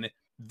when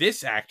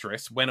this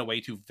actress went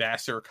away to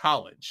Vassar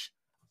College.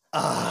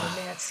 Oh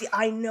man, see,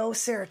 I know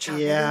Sarah Chalke.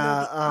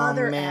 Yeah,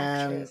 other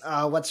actress.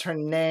 What's her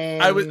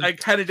name? I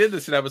kind of did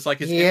this, and I was like,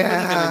 is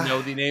everybody going to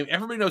know the name?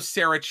 Everybody knows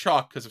Sarah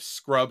Chalke because of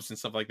Scrubs and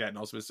stuff like that, and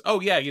also was,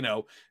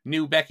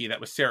 new Becky, that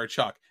was Sarah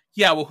Chalke.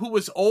 Yeah, well, who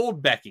was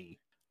old Becky?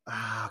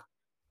 All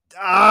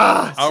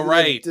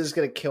right. This is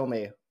going to kill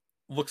me.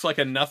 Looks like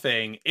a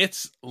nothing.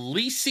 It's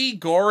Lisi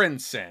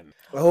Goranson.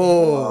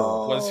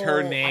 Oh. Was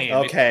her name.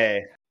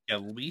 Okay. Yeah,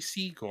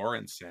 Lisi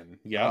Goranson.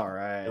 Yeah. All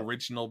right.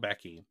 Original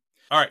Becky.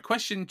 All right,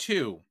 question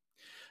 2.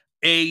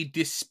 A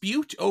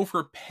dispute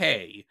over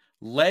pay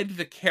led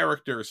the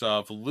characters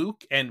of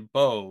Luke and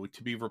Bo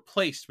to be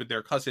replaced with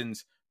their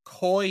cousins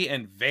Coy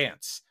and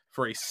Vance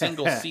for a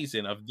single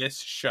season of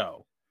this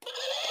show.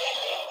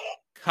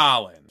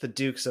 Colin. The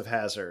Dukes of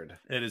Hazzard.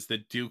 It is the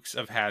Dukes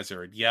of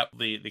Hazzard. Yep,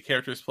 the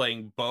characters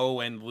playing Bo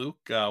and Luke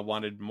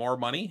wanted more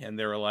money, and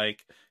they were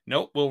like,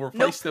 nope, we'll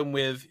replace them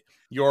with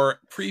your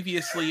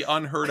previously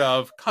unheard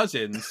of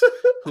cousins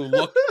who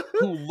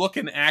look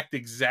and act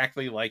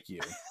exactly like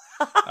you.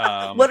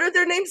 What are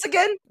their names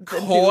again?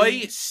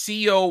 Coy,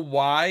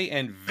 C-O-Y,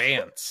 and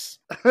Vance.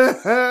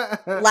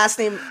 Last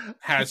name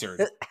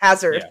Hazard.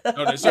 Hazard. Yeah.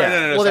 No,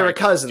 sorry. Well, they were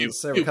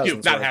cousins.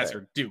 Duke, not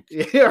Hazard. Duke.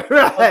 Yeah,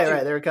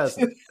 right. They were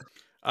cousins.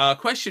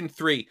 Question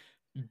 3.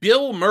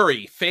 Bill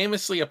Murray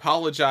famously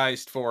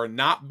apologized for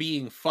not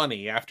being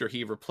funny after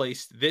he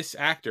replaced this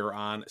actor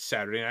on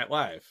Saturday Night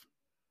Live.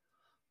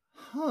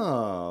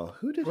 Huh.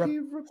 Who did he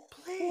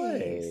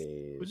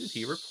replace? Who did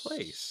he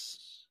replace?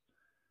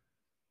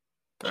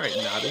 All right,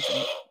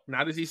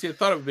 not as easy as I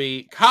thought it would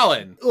be.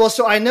 Colin. Well,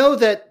 so I know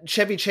that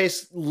Chevy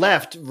Chase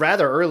left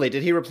rather early.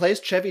 Did he replace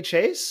Chevy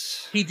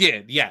Chase? He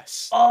did,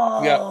 yes.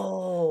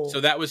 Oh. Yep.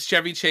 So that was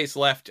Chevy Chase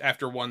left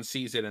after one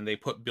season, and they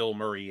put Bill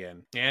Murray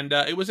in. And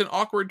it was an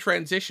awkward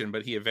transition,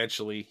 but he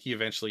eventually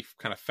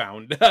kind of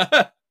found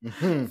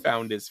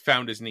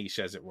found his niche,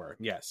 as it were.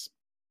 Yes.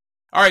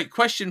 All right,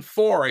 question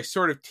 4. I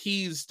sort of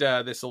teased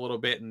this a little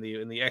bit in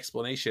the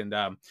explanation.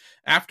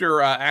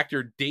 After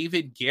actor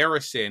David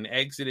Garrison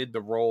exited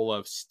the role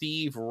of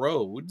Steve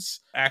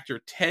Rhodes,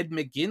 actor Ted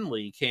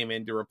McGinley came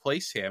in to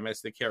replace him as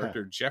the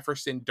character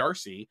Jefferson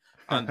Darcy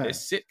on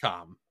this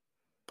sitcom.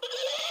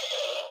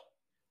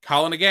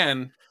 Colin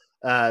again.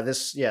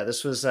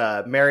 This was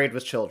Married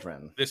with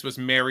Children. This was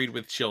Married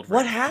with Children.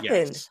 What happened?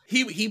 Yes.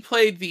 He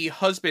played the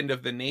husband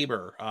of the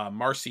neighbor,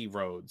 Marcy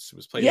Rhodes, who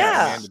was played by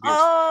Amanda Beers.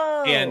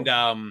 Oh.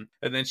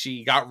 And then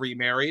she got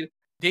remarried.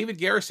 David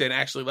Garrison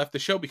actually left the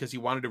show because he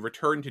wanted to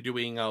return to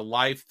doing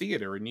live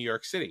theater in New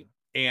York City.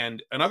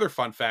 And another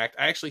fun fact,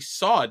 I actually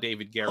saw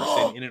David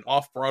Garrison in an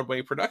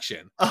off-Broadway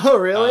production. Oh,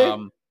 really?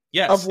 Of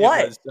Yes.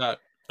 what? It was,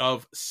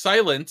 of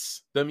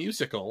Silence, the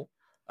musical.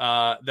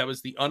 That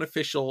was the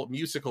unofficial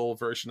musical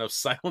version of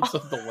Silence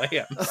of the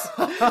Lambs,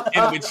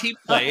 in which he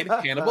played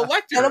Hannibal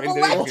Lecter. Hannibal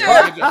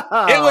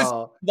Lecter! It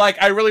was,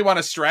 like, I really want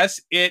to stress,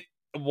 it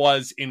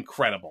was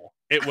incredible.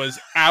 It was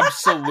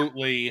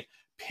absolutely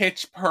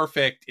pitch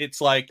perfect. It's,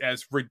 like,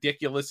 as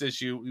ridiculous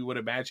as you would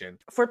imagine.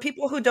 For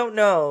people who don't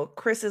know,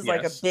 Chris is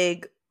like a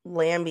big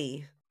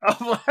Lambie.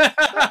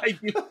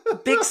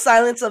 Big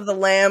Silence of the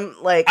Lamb,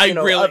 like I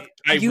really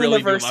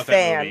universe love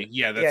fan. That movie.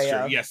 Yeah, that's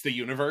true. Yes, the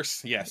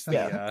universe. Yes,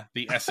 the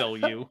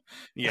SLU.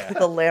 Yeah,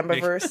 the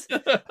Lambiverse.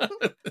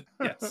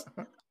 Yes,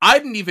 I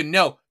didn't even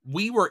know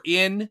we were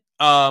in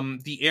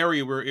the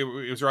area where it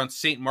was around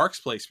St. Mark's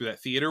Place where that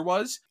theater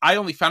was. I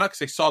only found out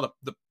because I saw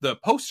the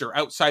poster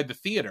outside the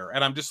theater,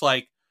 and I'm just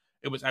like,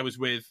 I was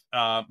with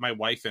my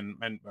wife and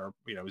I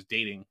was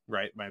dating,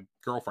 right, my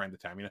girlfriend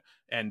at the time,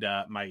 and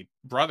my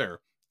brother.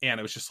 And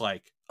it was just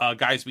like,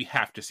 guys, we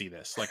have to see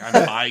this. Like,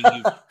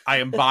 I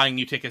am buying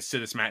you tickets to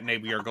this matinee.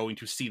 We are going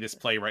to see this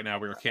play right now.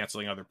 We are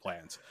canceling other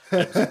plans.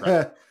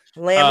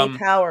 Lammy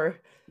Power.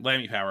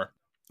 Lammy Power.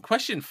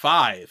 Question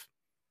 5.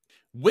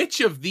 Which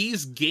of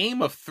these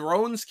Game of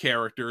Thrones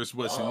characters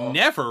was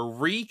never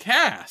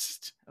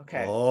recast?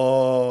 Okay.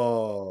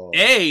 Oh.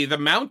 A, the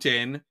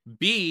Mountain.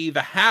 B,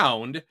 the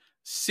Hound.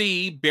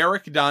 C,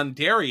 Beric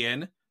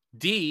Dondarrion.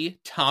 D,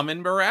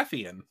 Tommen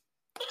Baratheon.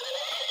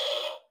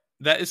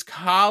 That is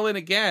Colin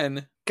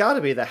again.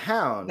 Gotta be the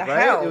Hound, right?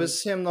 Hound. It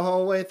was him the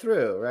whole way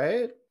through,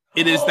 right?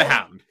 It is the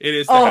Hound. It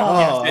is the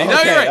Hound. Yes. Okay.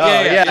 No, you're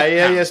right.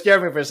 Yeah, you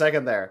scared me for a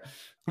second there.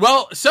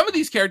 Well, some of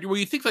these characters,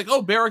 you think like,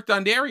 Beric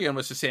Dondarrion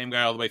was the same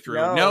guy all the way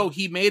through. No,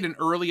 he made an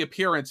early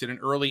appearance in an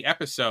early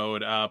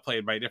episode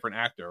played by a different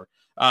actor.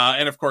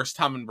 And of course,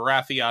 Tommen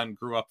Baratheon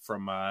grew up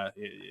from, a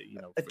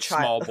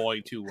small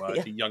boy to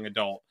young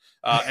adult.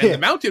 And the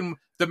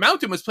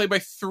Mountain was played by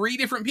 3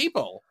 different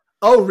people.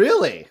 Oh,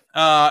 really?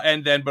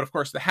 But of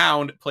course, the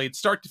Hound played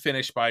start to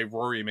finish by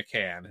Rory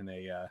McCann in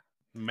a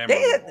memorable.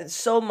 They had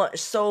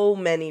so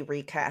many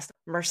recasts.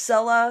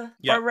 Marcella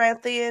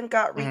Baratheon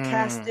got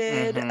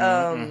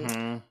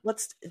recasted.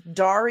 What's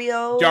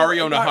Dario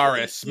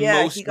Naharis,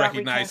 most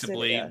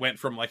recognizably, went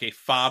from like a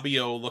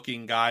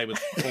Fabio-looking guy with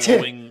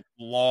flowing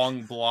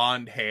long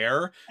blonde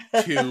hair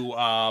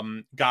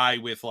to guy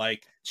with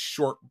like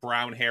short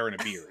brown hair and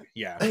a beard.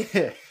 Yeah.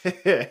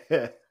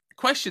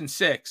 Question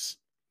 6.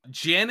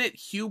 Janet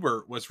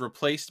Hubert was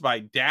replaced by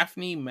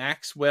Daphne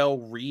Maxwell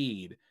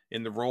Reid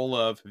in the role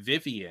of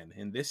Vivian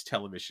in this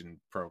television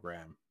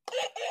program.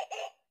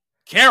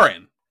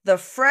 Karen. The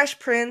Fresh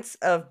Prince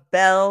of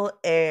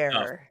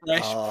Bel-Air.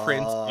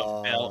 Prince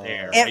of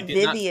Bel-Air. Aunt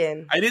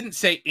Vivian. I didn't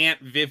say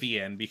Aunt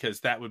Vivian because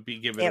that would be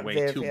giving Aunt away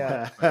Viv, too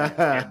yeah. much.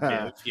 Aunt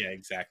Viv. Yeah,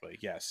 exactly.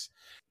 Yes.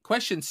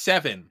 Question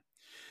 7.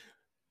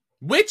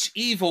 Which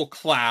evil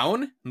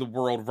clown in the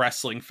World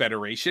Wrestling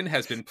Federation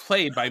has been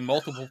played by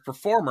multiple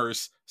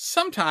performers,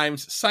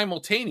 sometimes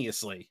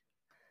simultaneously?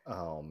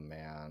 Oh,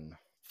 man.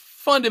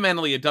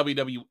 Fundamentally a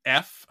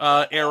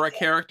WWF era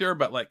character,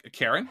 but like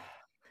Karen?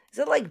 Is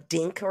it like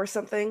Dink or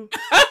something?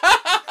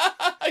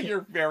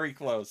 You're very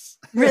close.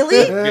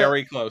 Really?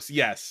 Very close.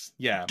 Yes.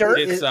 Yeah. Dirt?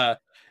 It's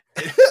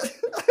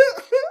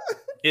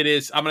it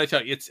is. I'm going to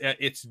tell you,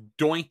 it's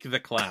Doink the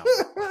Clown.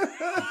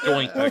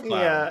 Doink the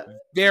Clown. Yeah.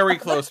 Very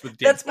close with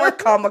Dink. That's more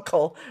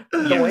comical.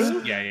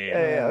 Yes.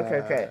 Yeah.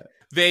 Okay.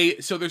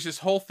 So there's this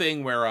whole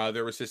thing where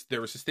there was this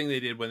thing they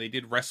did when they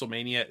did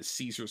WrestleMania at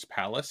Caesar's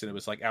Palace, and it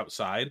was like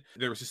outside.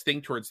 There was this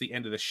thing towards the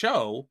end of the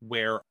show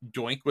where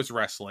Doink was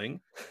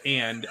wrestling,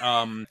 and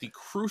the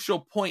crucial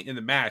point in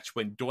the match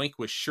when Doink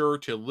was sure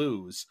to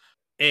lose,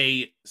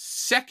 a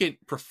second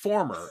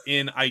performer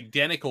in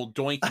identical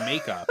Doink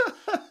makeup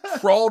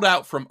crawled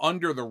out from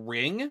under the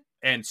ring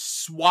and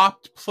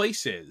swapped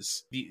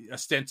places, the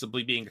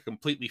ostensibly being a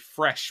completely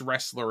fresh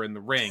wrestler in the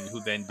ring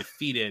who then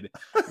defeated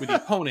with the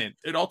opponent.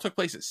 It all took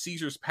place at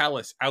Caesar's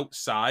Palace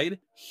outside.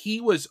 He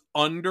was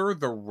under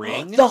the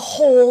ring the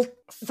whole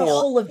event.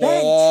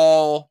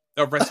 All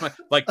of WrestleMania,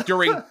 like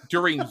during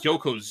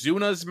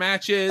Yokozuna's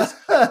matches,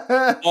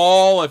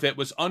 all of it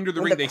was under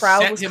the ring. They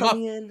set him up.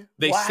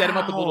 They set him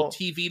up with a little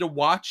TV to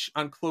watch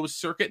on closed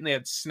circuit, and they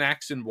had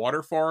snacks and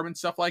water for him and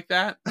stuff like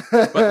that.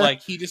 But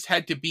like he just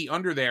had to be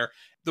under there.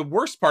 The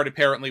worst part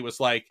apparently was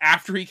like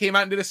after he came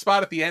out and did a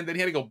spot at the end, then he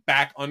had to go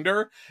back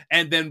under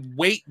and then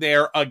wait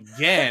there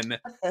again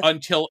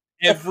until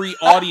every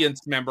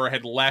audience member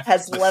had left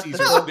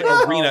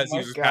the arena at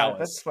Caesar's Palace.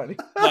 That's funny.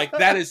 Like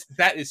that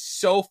is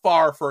so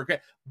far for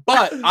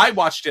but I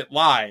watched it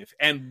live,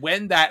 and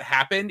when that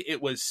happened,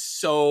 it was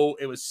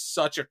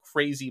such a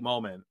crazy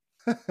moment.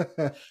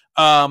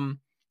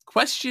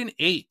 Question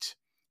 8.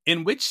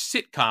 In which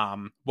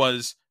sitcom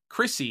was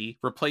Chrissy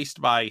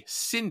replaced by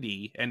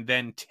Cindy and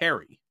then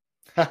Terry?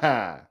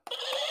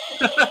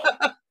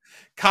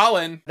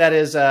 Colin. That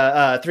is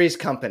Three's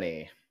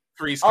Company.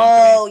 Three's Company.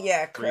 Oh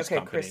yeah, Three's okay,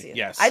 Company. Chrissy.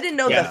 Yes, I didn't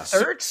know the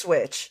third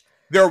switch.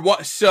 There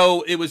was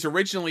it was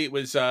originally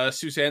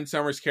Suzanne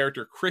Summers'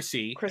 character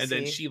Chrissy, and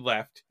then she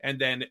left, and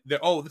then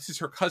this is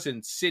her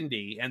cousin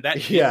Cindy, and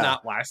that did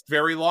not last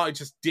very long. It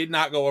just did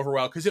not go over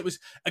well because it was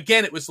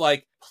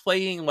like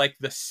playing like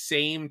the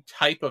same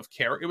type of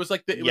character. It was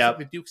like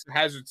the Dukes of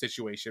Hazzard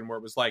situation where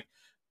it was like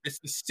it's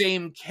the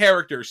same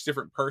character, it's a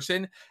different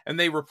person, and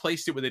they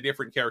replaced it with a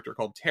different character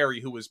called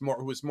Terry, who was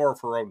more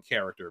of her own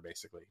character,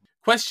 basically.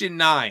 Question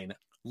 9.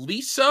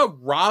 Lisa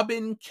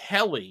Robin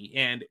Kelly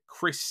and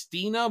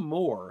Christina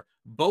Moore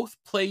both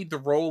played the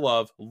role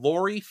of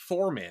Lori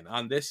Foreman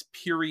on this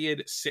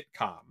period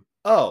sitcom.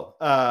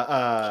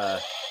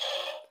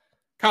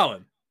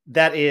 Colin.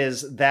 That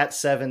is That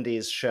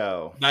 70s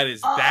Show. That is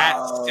That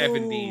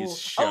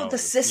 70s Show. Oh, the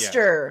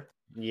sister.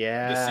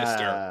 Yeah. The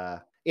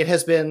sister. It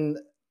has been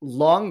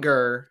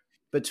longer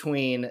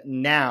between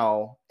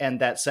now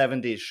and That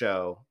 70s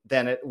Show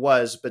than it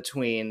was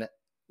between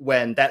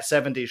when That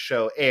 70s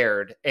Show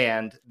aired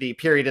and the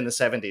period in the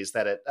 70s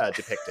that it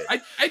depicted.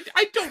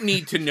 I don't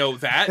need to know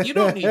that. You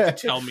don't need to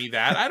tell me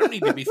that. I don't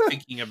need to be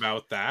thinking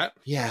about that.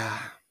 Yeah.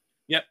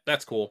 Yep,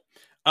 that's cool.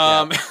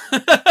 Good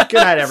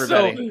night,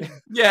 everybody.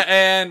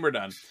 And we're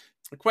done.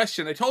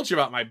 Question, I told you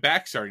about my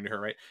back starting to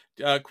hurt,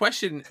 right?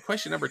 Question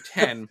number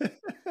 10.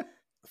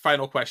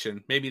 Final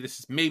question. Maybe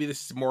this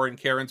is more in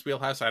Karen's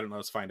wheelhouse. I don't know.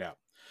 Let's find out.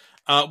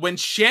 When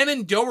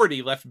Shannon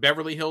Doherty left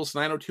Beverly Hills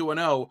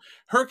 90210,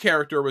 her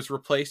character was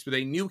replaced with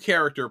a new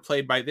character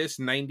played by this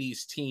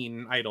 90s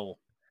teen idol.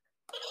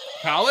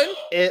 Colin?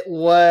 It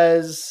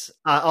was...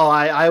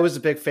 I was a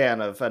big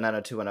fan of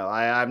 90210.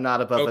 I'm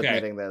not above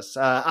admitting this.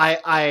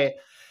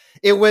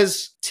 It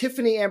was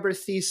Tiffany Amber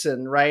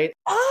Thiessen, right?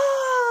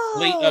 Oh!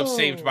 Late of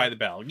Saved by the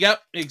Bell.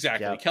 Yep,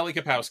 exactly. Yep. Kelly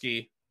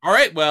Kapowski. All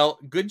right, well,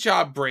 good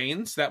job,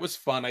 Brains. That was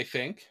fun, I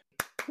think.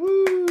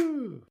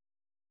 Woo!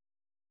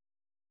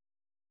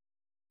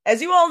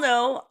 As you all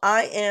know,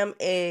 I am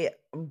a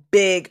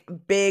big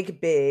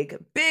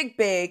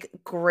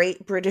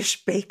Great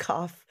British Bake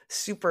Off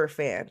super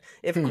fan.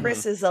 If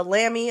Chris is a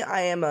lammy,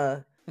 I am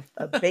a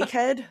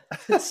bakehead,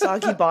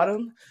 soggy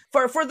bottom.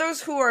 For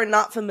those who are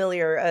not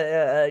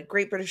familiar,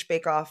 Great British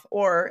Bake Off,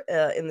 or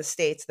in the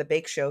States, the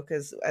Bake Show,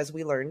 because as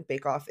we learned,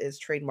 Bake Off is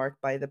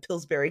trademarked by the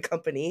Pillsbury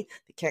Company.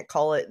 They can't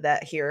call it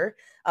that here.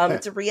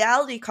 It's a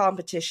reality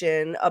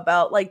competition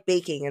about like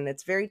baking, and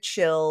it's very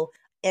chill.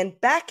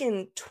 And back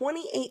in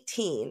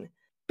 2018,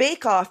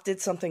 Bake Off did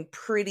something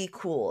pretty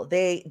cool.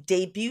 They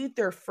debuted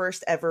their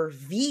first ever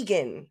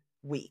vegan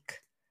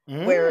week,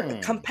 where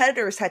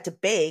competitors had to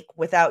bake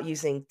without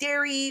using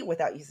dairy,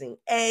 without using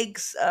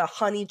eggs,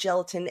 honey,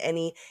 gelatin,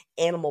 any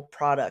animal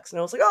products. And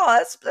I was like,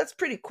 oh, that's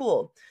pretty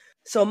cool.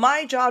 So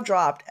my jaw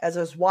dropped as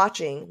I was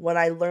watching when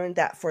I learned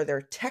that for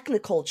their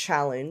technical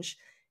challenge,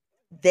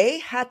 they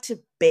had to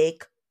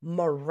bake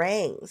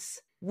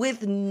meringues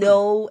with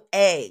no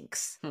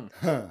eggs.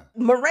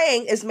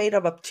 Meringue is made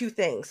up of two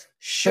things,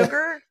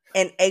 sugar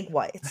and egg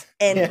whites.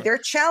 And their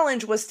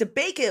challenge was to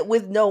bake it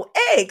with no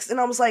eggs. And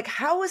I was like,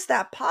 how is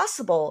that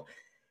possible?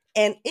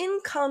 And in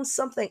comes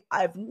something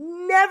I've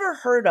never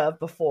heard of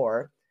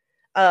before.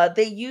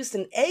 They used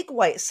an egg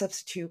white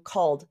substitute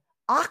called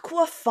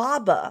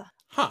aquafaba.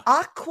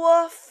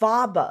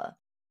 Aquafaba.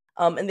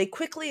 And they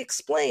quickly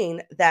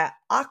explain that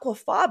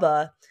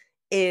aquafaba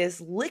is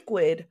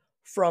liquid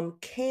from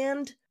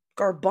canned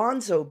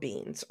garbanzo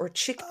beans or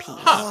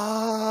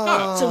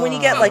chickpeas. So when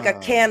you get like a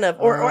can of,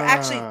 or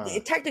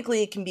actually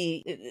technically it can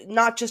be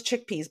not just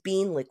chickpeas,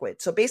 bean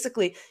liquid. So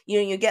basically,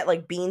 you get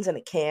like beans in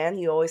a can,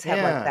 you always have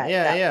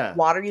that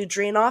water you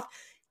drain off.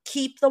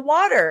 keep the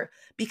water,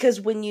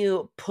 because when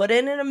you put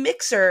it in a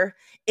mixer,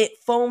 it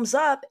foams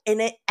up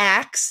and it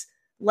acts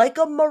like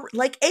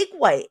egg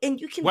white, and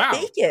you can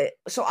bake it.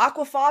 So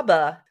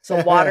aquafaba,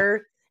 so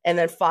water, and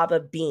then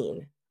faba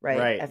bean,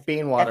 right? Right,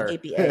 bean water.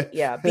 F-A-B-A.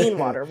 Yeah, bean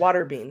water,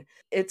 water bean.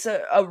 It's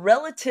a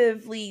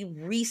relatively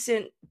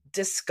recent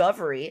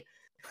discovery.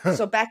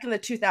 So back in the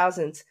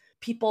 2000s,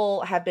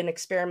 people have been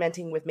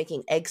experimenting with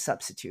making egg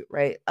substitute,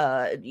 right?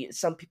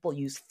 Some people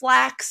use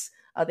flax.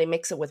 They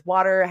mix it with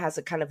water. It has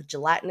a kind of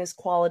gelatinous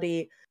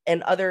quality,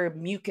 and other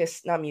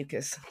mucilage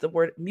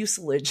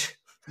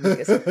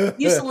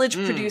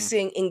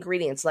producing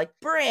ingredients like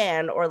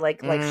bran or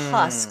like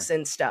husks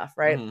and stuff,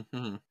 right?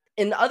 Mm-hmm.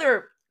 In the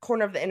other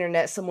corner of the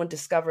internet, someone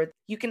discovered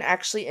you can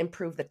actually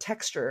improve the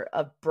texture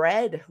of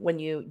bread when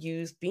you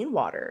use bean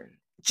water.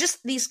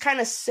 Just these kind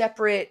of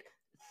separate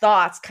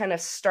thoughts kind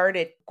of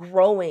started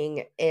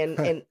growing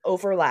and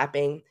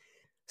overlapping.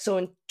 So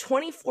in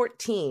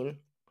 2014,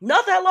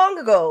 not that long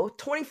ago,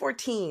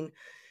 2014,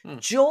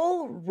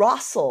 Joel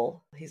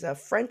Rossel, he's a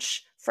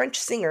French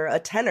singer, a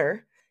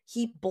tenor,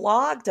 he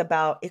blogged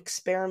about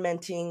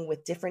experimenting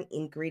with different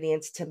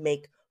ingredients to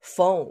make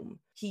foam.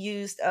 He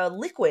used a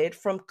liquid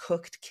from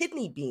cooked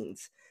kidney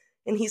beans.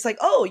 And he's like,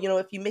 oh,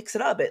 if you mix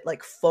it up, it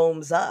like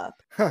foams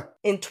up.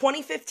 In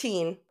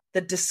 2015,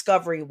 the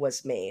discovery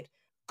was made.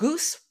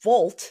 Goose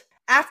Volt,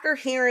 after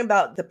hearing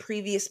about the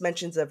previous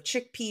mentions of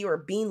chickpea or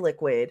bean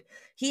liquid,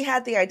 he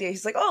had the idea.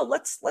 He's like, oh,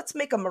 let's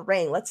make a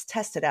meringue. Let's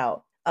test it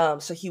out.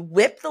 So he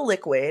whipped the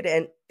liquid,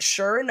 and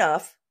sure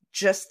enough,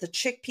 just the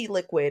chickpea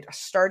liquid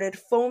started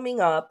foaming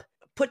up,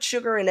 put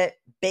sugar in it,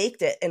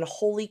 baked it, and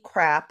holy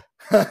crap,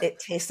 it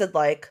tasted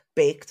like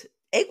baked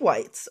egg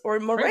whites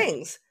or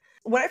meringues.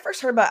 When I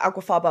first heard about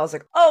aquafaba, I was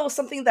like, oh,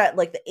 something that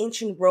like the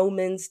ancient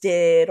Romans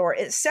did, or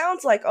it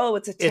sounds like, oh,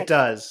 it's a It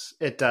does.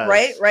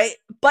 Right.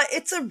 But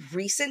it's a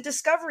recent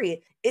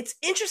discovery. It's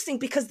interesting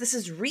because this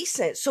is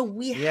recent. So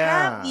we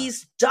have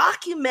these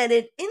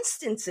documented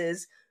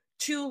instances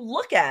to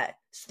look at.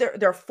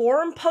 Their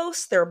forum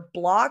posts, their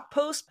blog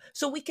posts,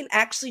 so we can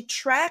actually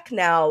track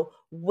now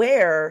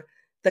where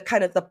the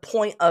kind of the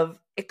point of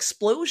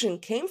explosion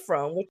came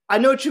from. I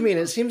know what you mean.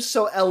 It seems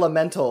so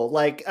elemental.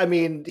 Like, I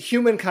mean,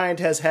 humankind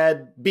has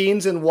had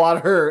beans and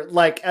water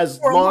like as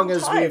long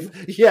as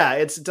we've. Yeah,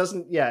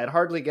 it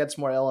hardly gets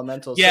more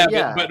elemental.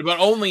 Yeah, so, but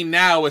only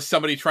now is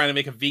somebody trying to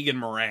make a vegan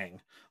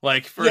meringue.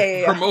 Like for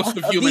most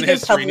of human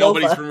history, pavlova.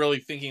 Nobody's been really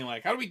thinking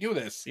like, how do we do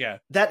this? Yeah.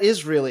 That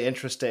is really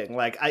interesting.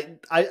 Like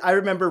I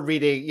remember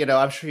reading,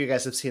 I'm sure you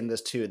guys have seen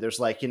this too. There's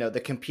like,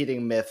 the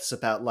competing myths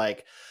about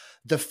like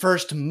the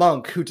first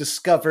monk who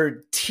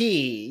discovered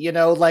tea,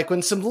 like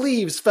when some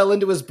leaves fell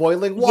into his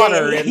boiling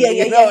water.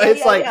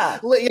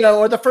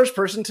 Or the first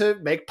person to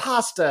make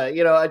pasta,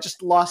 I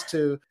just lost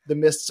to the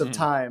mists of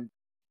time.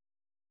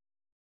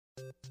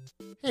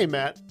 Hey,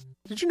 Matt,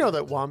 did you know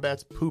that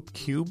wombats poop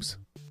cubes?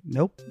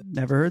 Nope,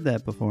 never heard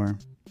that before.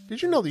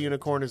 Did you know the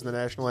unicorn is the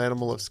national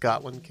animal of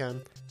Scotland,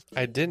 Ken?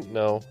 I didn't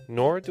know,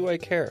 nor do I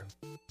care.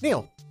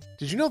 Neil,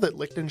 did you know that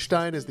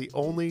Liechtenstein is the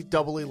only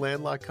doubly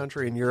landlocked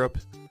country in Europe?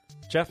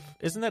 Jeff,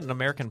 isn't that an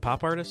American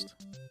pop artist?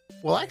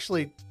 Well,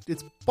 actually,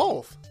 it's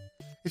both.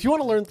 If you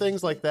want to learn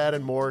things like that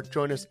and more,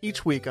 join us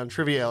each week on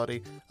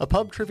Triviality, a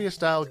pub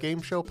trivia-style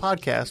game show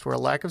podcast where a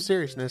lack of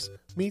seriousness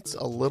meets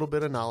a little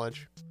bit of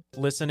knowledge.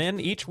 Listen in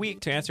each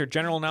week to answer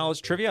general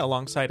knowledge trivia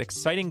alongside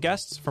exciting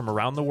guests from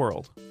around the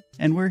world.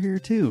 And we're here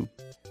too.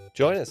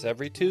 Join us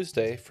every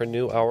Tuesday for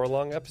new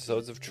hour-long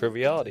episodes of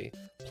Triviality,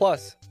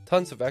 plus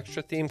tons of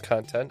extra themed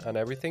content on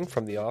everything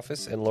from The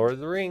Office and Lord of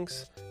the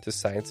Rings to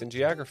science and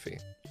geography.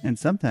 And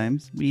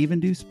sometimes we even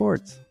do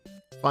sports.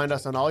 Find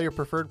us on all your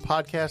preferred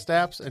podcast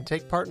apps and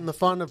take part in the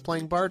fun of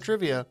playing bar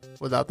trivia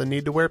without the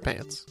need to wear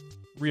pants.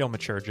 Real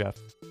mature, Jeff.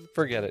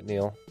 Forget it,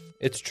 Neil.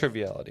 It's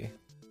Triviality.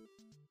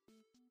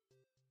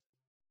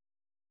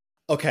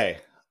 Okay,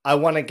 I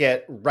want to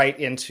get right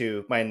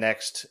into my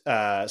next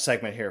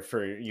segment here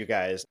for you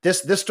guys.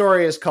 This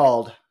story is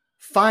called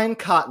Fine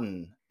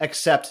Cotton,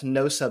 Except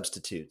No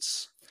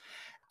Substitutes.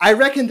 I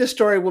reckon this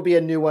story will be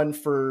a new one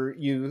for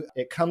you.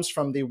 It comes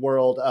from the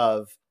world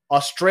of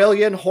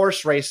Australian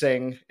horse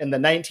racing in the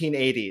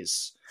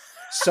 1980s.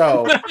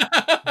 So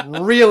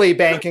really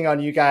banking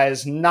on you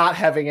guys not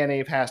having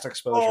any past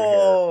exposure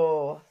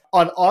here.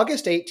 On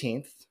August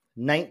 18th,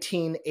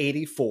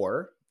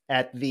 1984,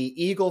 at the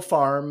Eagle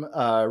Farm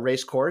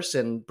racecourse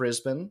in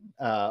Brisbane,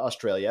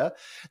 Australia,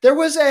 there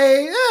was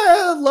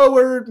a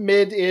lower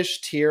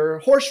mid-ish tier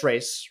horse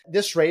race.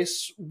 This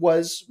race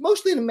was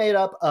mostly made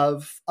up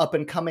of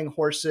up-and-coming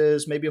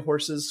horses, maybe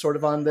horses sort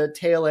of on the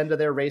tail end of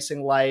their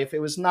racing life. It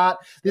was not;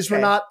 these were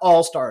not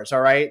all-stars, all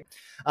right?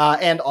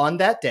 And on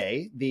that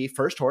day, the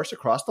first horse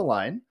across the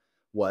line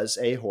was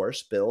a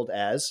horse billed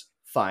as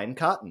Fine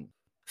Cotton.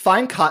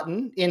 Fine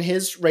Cotton, in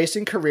his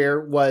racing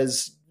career,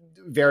 was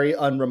very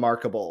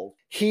unremarkable.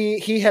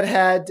 He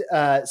had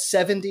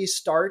 70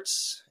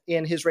 starts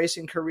in his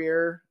racing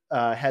career,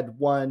 had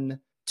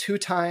won 2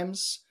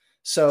 times,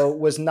 so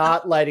was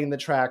not lighting the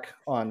track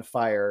on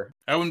fire.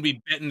 I wouldn't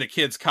be betting the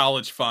kids'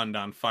 college fund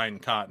on fine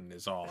cotton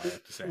is all I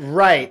have to say.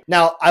 Right.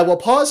 Now, I will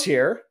pause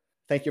here.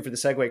 Thank you for the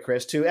segue,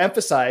 Chris, to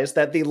emphasize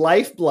that the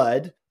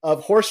lifeblood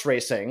of horse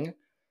racing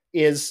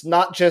is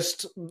not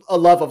just a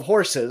love of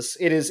horses.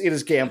 It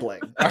is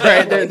gambling. All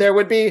right. there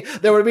would be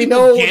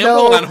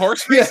no on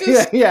horse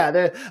races.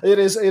 Yeah. It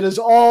is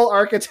all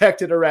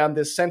architected around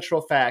this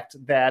central fact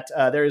that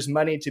there is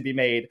money to be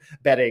made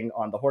betting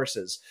on the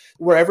horses.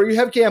 Wherever you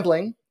have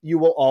gambling, you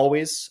will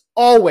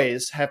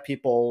always have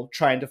people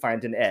trying to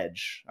find an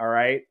edge. All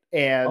right.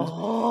 And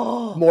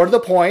more to the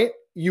point,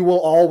 you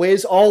will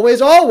always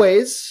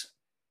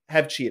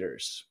have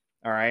cheaters.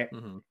 All right.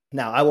 Mm-hmm.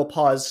 Now I will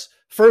pause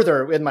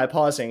further in my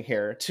pausing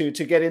here to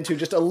get into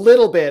just a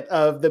little bit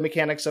of the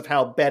mechanics of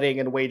how betting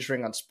and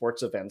wagering on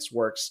sports events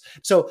works.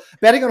 So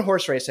betting on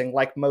horse racing,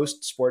 like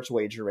most sports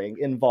wagering,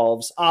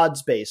 involves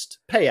odds-based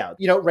payout.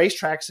 You know,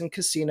 racetracks and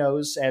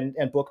casinos and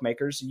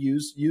bookmakers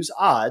use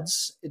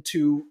odds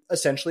to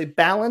essentially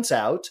balance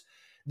out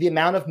the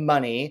amount of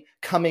money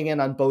coming in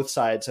on both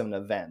sides of an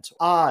event.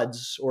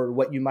 Odds, or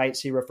what you might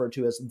see referred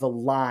to as the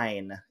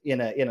line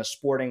in a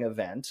sporting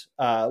event,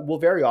 will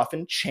very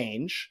often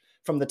change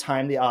from the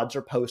time the odds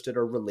are posted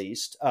or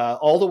released,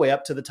 all the way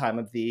up to the time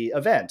of the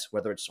event,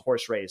 whether it's a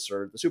horse race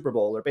or the Super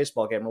Bowl or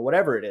baseball game or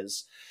whatever it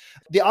is.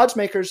 The odds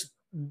makers,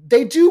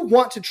 they do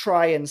want to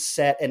try and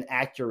set an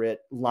accurate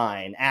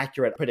line,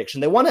 accurate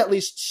prediction. They want to at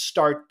least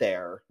start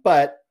there.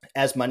 But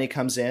as money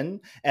comes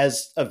in,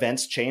 as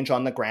events change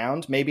on the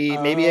ground, maybe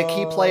a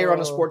key player on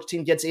a sports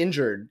team gets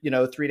injured,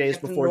 3 days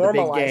before the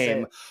big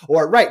game.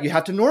 Or you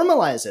have to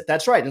normalize it.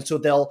 That's right. And so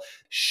they'll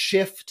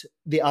shift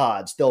the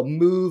odds. They'll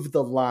move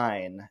the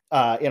line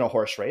in a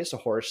horse race.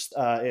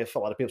 If a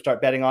lot of people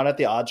start betting on it,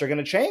 the odds are going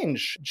to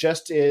change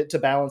just to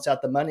balance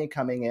out the money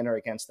coming in or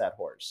against that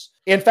horse.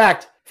 In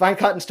fact, Fine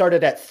Cotton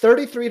started at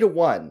 33 to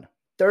 1.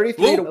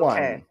 33 to 1.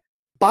 Okay.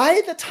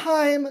 By the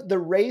time the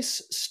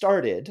race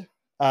started,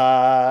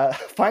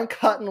 Fine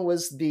Cotton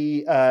was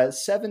the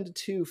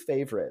 7-2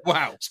 favorite.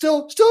 Wow.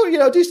 Still,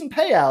 decent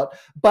payout,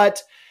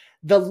 but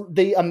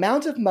the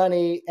amount of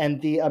money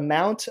and the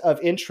amount of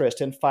interest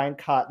in Fine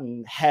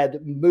Cotton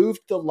had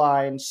moved the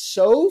line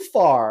so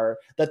far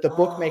that the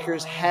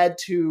bookmakers had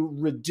to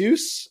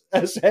reduce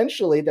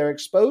essentially their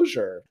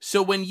exposure.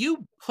 So when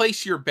you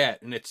place your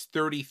bet and it's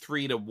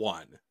 33 to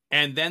 1,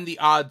 and then the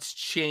odds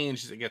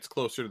change as it gets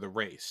closer to the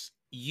race,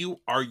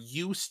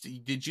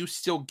 did you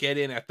still get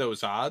in at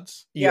those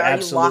odds? You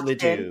absolutely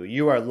do.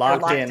 You are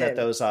locked in at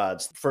those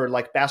odds. For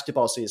like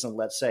basketball season,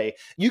 let's say,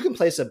 you can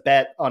place a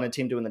bet on a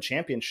team doing the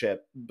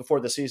championship before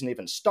the season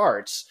even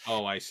starts.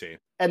 Oh, I see.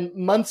 And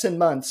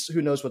months,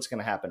 who knows what's going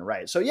to happen,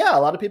 right? So yeah,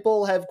 a lot of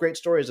people have great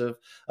stories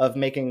of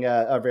making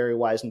a very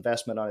wise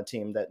investment on a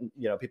team that,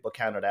 people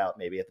counted out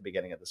maybe at the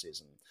beginning of the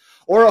season.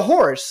 Or a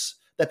horse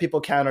that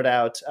people counted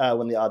out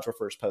when the odds were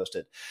first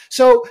posted.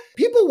 So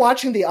people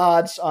watching the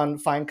odds on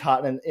Fine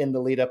Cotton in the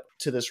lead up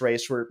to this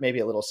race were maybe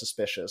a little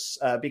suspicious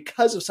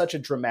because of such a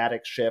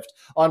dramatic shift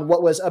on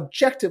what was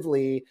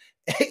objectively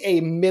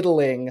a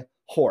middling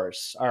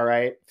horse. All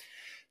right.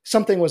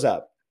 Something was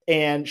up.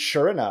 And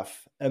sure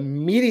enough,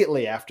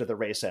 immediately after the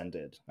race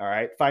ended, all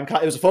right,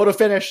 it was a photo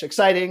finish,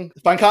 exciting.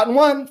 Fine Cotton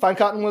won. Fine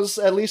Cotton was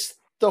at least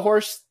the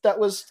horse that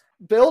was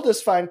billed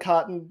as Fine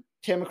Cotton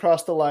came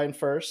across the line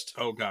first.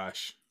 Oh,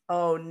 gosh.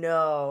 Oh,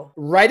 no.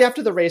 Right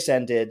after the race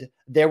ended,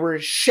 there were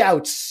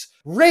shouts,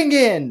 ring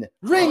in,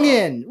 ring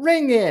in,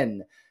 ring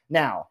in.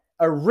 Now,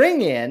 a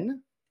ring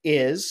in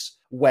is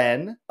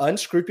when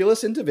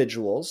unscrupulous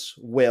individuals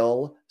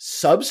will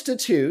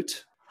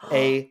substitute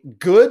a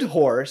good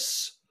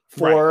horse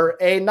for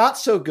a not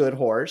so good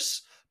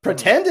horse,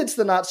 pretend it's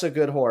the not so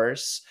good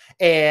horse,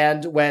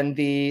 and when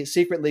the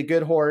secretly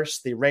good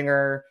horse, the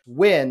ringer,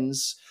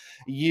 wins,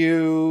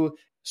 you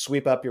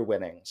sweep up your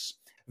winnings.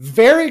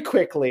 Very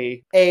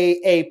quickly,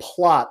 a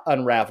plot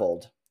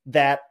unraveled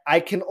that I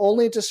can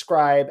only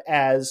describe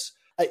as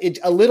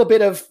a little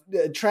bit of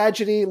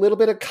tragedy, a little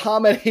bit of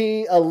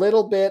comedy, a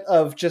little bit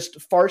of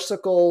just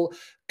farcical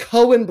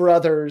Coen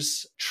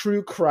Brothers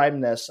true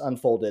crime-ness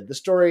unfolded. The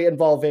story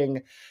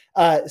involving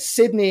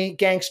Sydney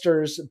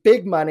gangsters,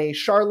 big money,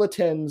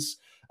 charlatans,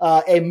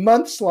 a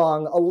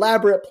months-long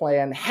elaborate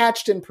plan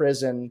hatched in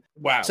prison.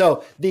 Wow.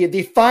 So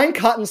the Fine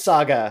Cotton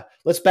saga,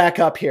 let's back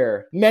up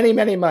here. Many,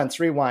 many months,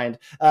 rewind,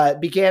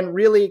 began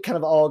really kind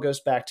of all goes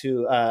back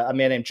to a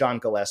man named John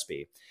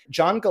Gillespie.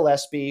 John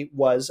Gillespie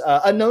was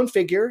a known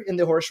figure in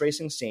the horse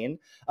racing scene,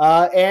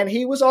 and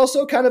he was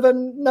also kind of a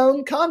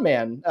known con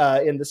man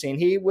in the scene.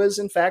 He was,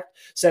 in fact,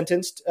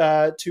 sentenced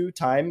to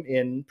time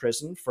in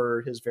prison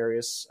for his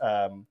various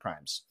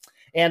crimes.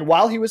 And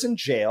while he was in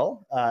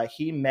jail,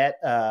 he met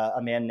a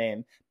man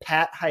named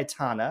Pat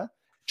Haitana.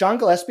 John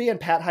Gillespie and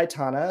Pat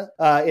Haitana,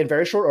 in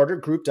very short order,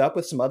 grouped up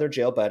with some other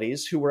jail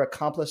buddies who were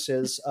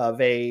accomplices of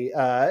a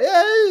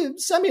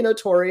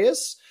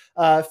semi-notorious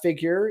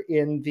figure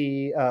in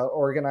the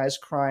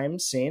organized crime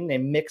scene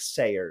named Mick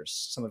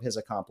Sayers, some of his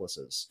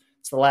accomplices.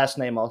 It's the last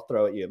name I'll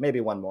throw at you,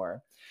 maybe one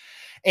more.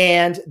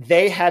 And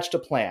they hatched a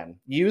plan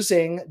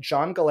using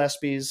John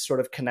Gillespie's sort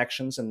of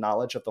connections and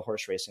knowledge of the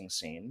horse racing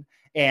scene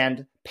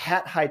and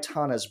Pat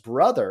Haitana's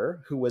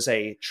brother, who was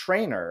a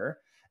trainer.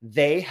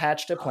 They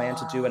hatched a plan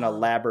to do an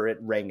elaborate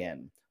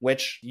ring-in,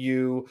 which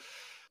you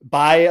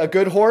buy a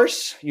good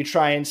horse, you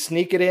try and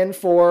sneak it in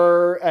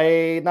for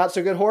a not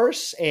so good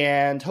horse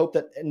and hope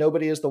that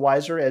nobody is the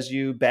wiser as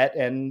you bet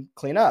and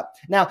clean up.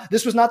 Now,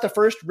 this was not the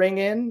first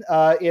ring-in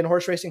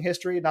horse racing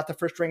history, not the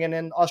first ring-in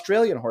in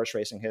Australian horse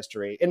racing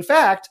history. In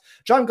fact,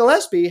 John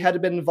Gillespie had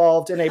been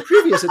involved in a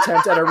previous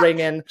attempt at a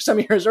ring-in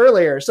some years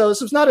earlier. So this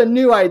was not a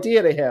new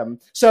idea to him.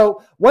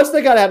 So once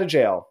they got out of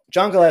jail,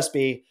 John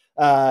Gillespie,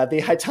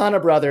 the Haitana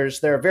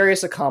brothers, their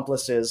various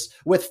accomplices,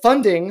 with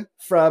funding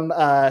from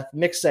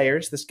Mick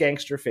Sayers, this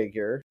gangster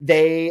figure,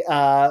 they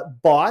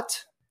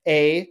bought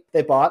a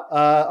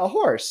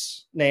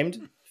horse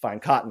named Fine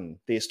Cotton,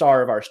 the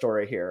star of our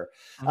story here,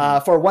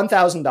 for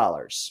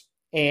 $1,000.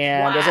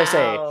 And as I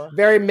say,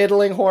 very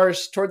middling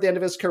horse toward the end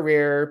of his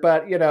career,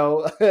 but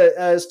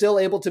still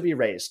able to be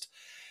raced.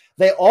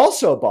 They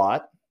also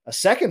bought a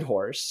second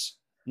horse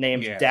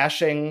named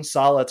Dashing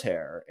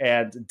Solitaire.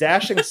 And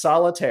Dashing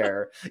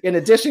Solitaire, in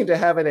addition to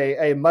having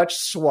a much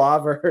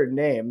suaver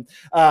name,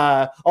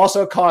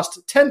 also cost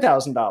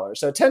 $10,000.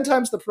 So 10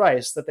 times the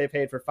price that they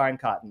paid for Fine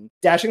Cotton.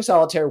 Dashing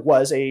Solitaire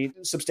was a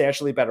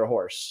substantially better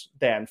horse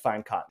than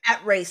Fine Cotton.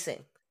 At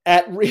racing.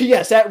 At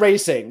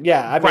racing.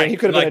 Yeah. I mean, he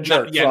could have been a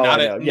jerk.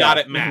 Not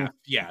at math.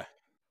 Yeah.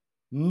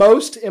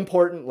 Most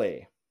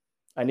importantly,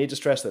 I need to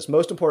stress this.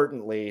 Most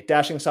importantly,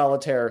 Dashing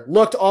Solitaire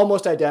looked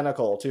almost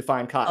identical to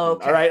Fine Cotton.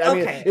 Okay. All right. I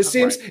mean, it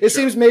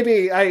seems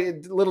maybe a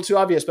little too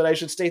obvious, but I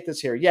should state this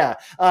here. Yeah.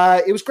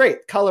 It was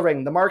great.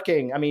 Coloring, the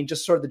marking. I mean,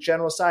 just sort of the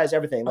general size,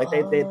 everything. Like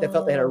they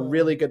felt they had a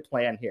really good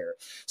plan here.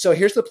 So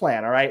here's the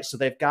plan. All right. So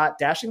they've got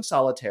Dashing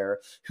Solitaire,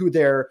 who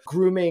they're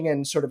grooming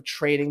and sort of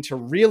training to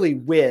really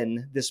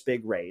win this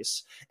big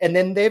race. And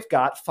then they've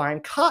got Fine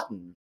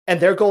Cotton. And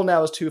their goal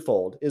now is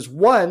twofold. Is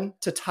one,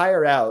 to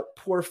tire out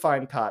poor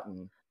Fine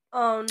Cotton.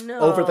 Oh, no.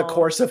 Over the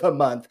course of a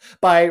month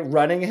by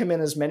running him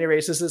in as many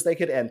races as they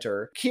could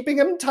enter, keeping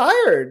him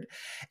tired,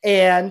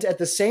 and at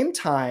the same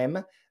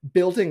time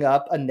building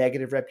up a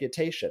negative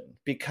reputation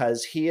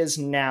because he is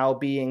now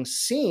being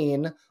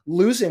seen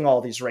losing all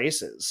these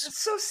races. That's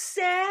so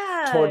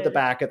sad. Toward the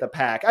back of the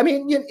pack. I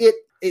mean,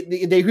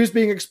 who's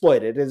being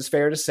exploited? It is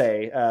fair to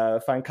say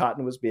Fine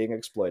Cotton was being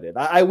exploited.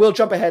 I will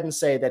jump ahead and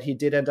say that he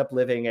did end up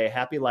living a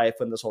happy life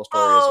when this whole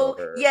story is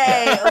over.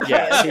 Yay! Okay.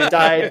 Yes, he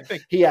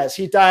died.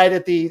 He died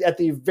at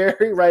the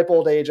very ripe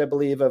old age, I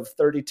believe, of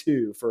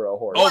 32 for a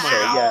horse. Oh,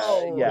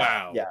 wow.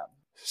 Wow. Yeah.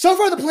 So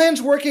far, the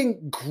plan's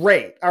working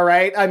great, all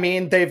right? I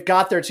mean, they've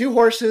got their two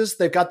horses.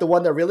 They've got the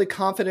one they're really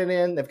confident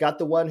in. They've got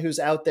the one who's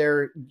out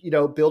there,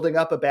 building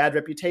up a bad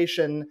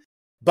reputation.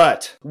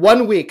 But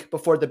 1 week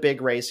before the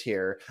big race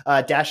here,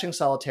 Dashing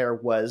Solitaire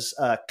was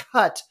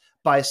cut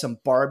by some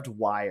barbed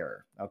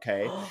wire,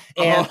 okay?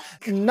 And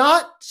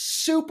not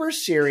super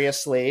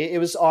seriously. It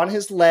was on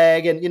his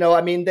leg, and,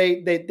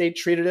 they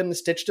treated him and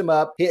stitched him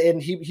up,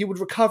 and he would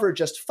recover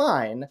just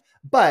fine.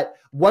 But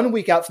 1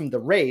 week out from the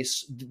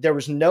race, there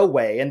was no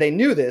way, and they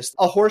knew this,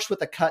 a horse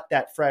with a cut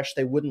that fresh,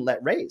 they wouldn't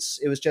let race.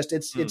 It was just,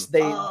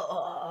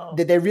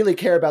 they really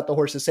care about the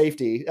horse's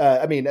safety,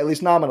 at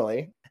least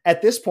nominally.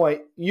 At this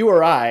point, you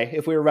or I,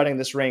 if we were running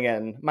this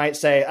ring-in, might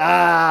say,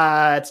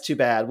 it's too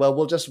bad. Well,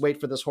 we'll just wait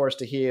for this horse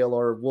to heal,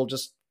 or we'll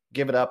just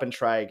give it up and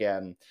try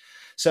again.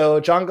 So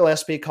John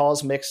Gillespie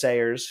calls Mick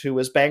Sayers, who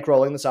was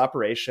bankrolling this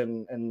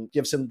operation, and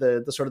gives him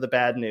the sort of the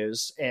bad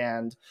news.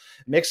 And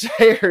Mick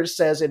Sayers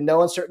says in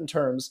no uncertain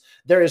terms,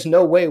 there is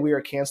no way we are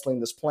canceling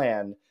this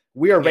plan.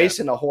 We are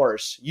racing a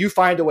horse. You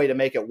find a way to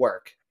make it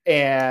work.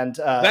 And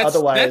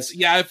otherwise,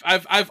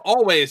 I've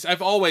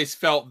always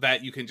felt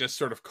that you can just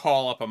sort of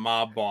call up a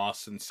mob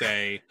boss and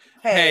say,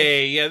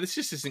 hey, this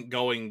just isn't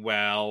going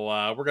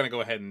well. We're going to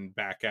go ahead and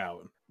back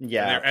out.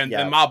 And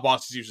the mob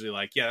boss is usually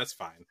like, that's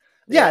fine.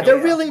 Yeah,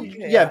 they're really,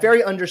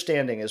 very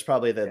understanding is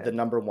probably the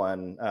number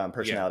one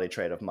personality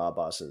trait of mob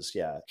bosses.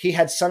 Yeah. He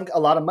had sunk a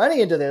lot of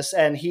money into this,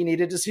 and he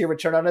needed to see a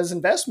return on his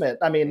investment.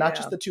 I mean, not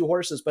just the two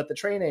horses, but the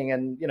training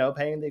and,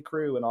 paying the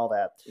crew and all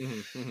that.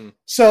 Mm-hmm, mm-hmm.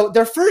 So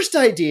their first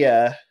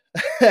idea...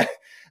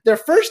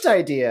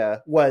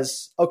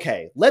 was,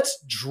 okay,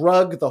 let's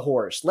drug the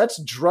horse.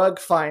 Let's drug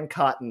Fine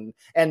Cotton,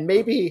 and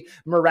maybe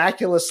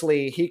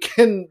miraculously he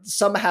can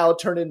somehow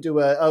turn into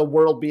a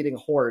world-beating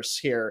horse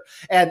here.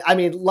 And I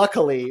mean,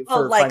 luckily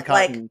for Fine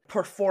Cotton, like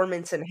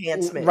performance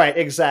enhancement. Right,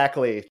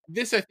 exactly.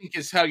 This, I think,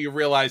 is how you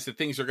realize that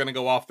things are going to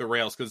go off the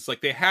rails, because it's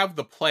like they have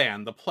the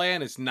plan. The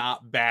plan is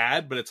not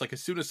bad, but it's like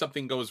as soon as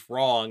something goes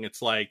wrong,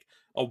 it's like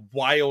a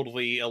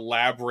wildly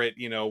elaborate,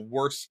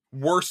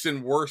 worse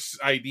and worse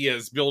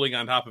ideas building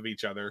on top of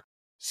each other.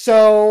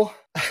 So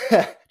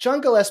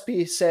John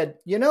Gillespie said,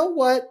 you know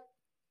what?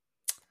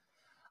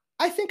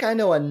 I think I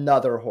know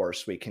another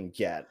horse we can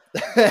get.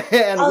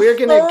 And we're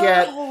going to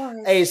get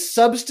a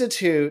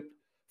substitute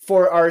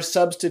for our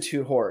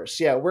substitute horse.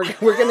 Yeah, we're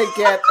gonna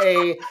get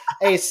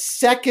a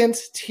second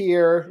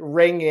tier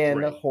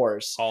ring-in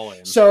horse. All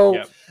in.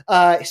 So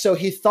so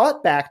he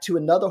thought back to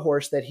another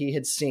horse that he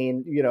had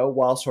seen,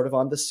 while sort of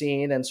on the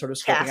scene and sort of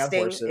scoping out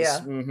horses.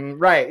 Yeah.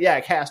 Right, yeah,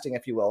 casting,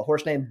 if you will. A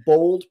horse named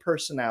Bold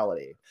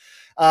Personality.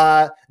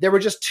 There were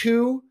just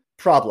two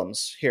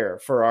problems here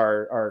for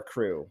our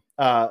crew.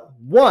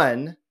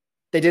 One,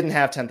 they didn't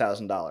have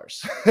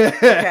 $10,000.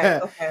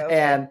 Okay.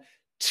 And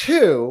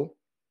two,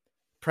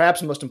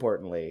 perhaps most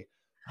importantly,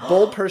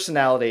 Bold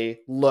Personality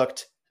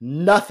looked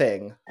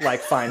nothing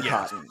like Fine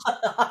Cotton.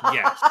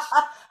 Yes.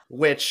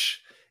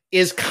 Which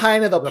is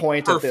kind of the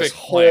point of this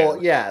whole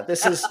plan. Yeah,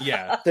 this is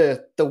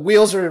the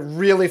wheels are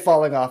really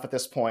falling off at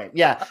this point.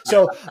 Yeah.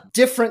 So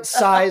different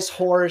size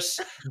horse,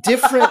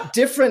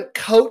 different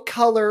coat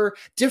color,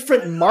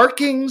 different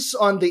markings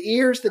on the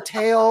ears, the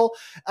tail,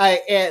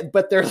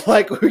 but they're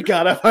like, we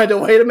gotta find a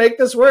way to make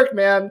this work,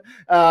 man.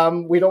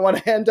 We don't want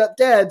to end up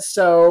dead.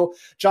 So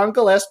John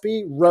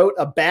Gillespie wrote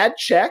a bad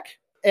check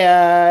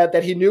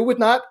that he knew would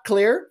not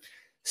clear.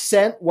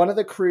 Sent one of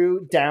the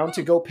crew down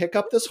to go pick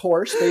up this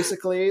horse,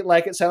 basically,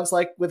 like it sounds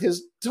like, with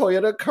his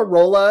Toyota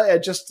Corolla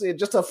and just a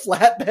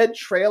flatbed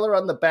trailer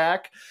on the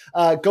back.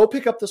 Go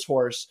pick up this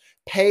horse,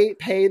 pay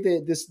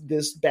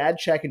this bad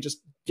check, and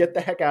just get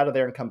the heck out of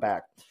there and come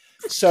back.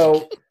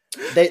 So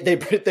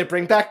they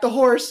bring back the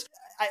horse.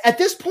 At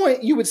this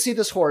point, you would see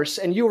this horse,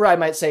 and you or I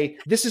might say,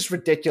 "This is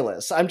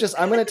ridiculous. I'm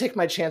going to take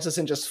my chances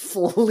and just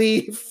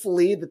flee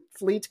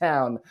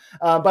town."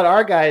 But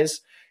our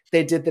guys,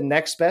 they did the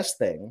next best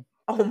thing.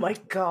 Oh my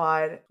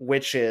God.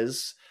 Which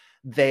is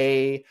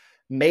they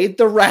made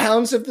the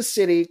rounds of the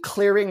city,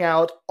 clearing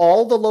out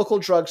all the local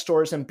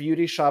drugstores and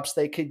beauty shops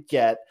they could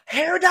get.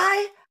 Hair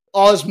dye?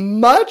 As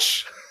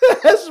much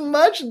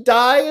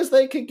dye as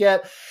they could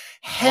get.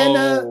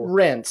 Henna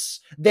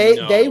rinse.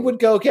 They would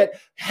go get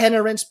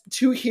henna rinse,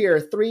 2 here,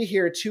 3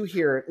 here, 2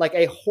 here, like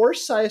a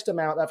horse-sized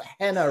amount of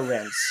henna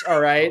rinse. All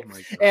right.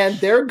 And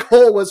their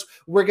goal was,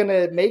 we're going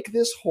to make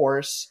this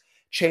horse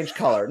change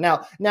color.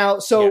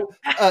 So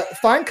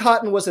Fine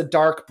Cotton was a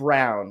dark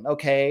brown,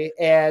 okay,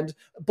 and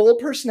Bold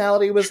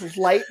Personality was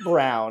light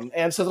brown,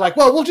 and so they're like,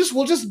 well, we'll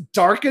just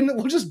darken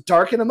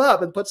him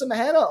up and put some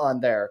henna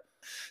on there.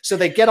 So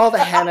they get all the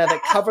henna, they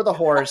cover the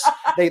horse,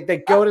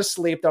 they go to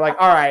sleep. They're like,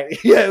 all right,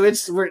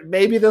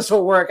 maybe this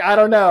will work. I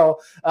don't know.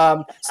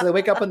 So they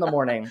wake up in the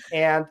morning,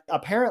 and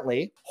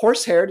apparently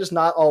horsehair does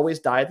not always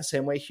dye the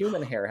same way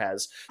human hair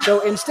has.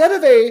 So instead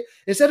of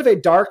a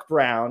dark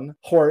brown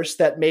horse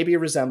that maybe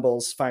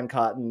resembles Fine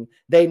Cotton,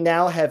 they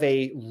now have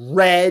a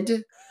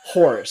red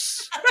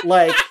horse,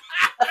 like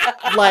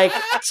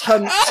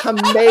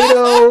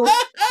tomato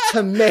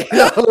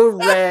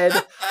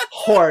red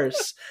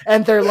horse.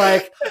 And they're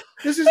like,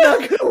 this is not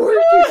going to work,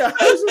 you guys.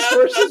 This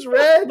horse is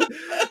red.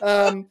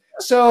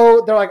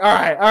 So they're like, all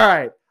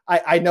right.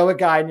 I know a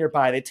guy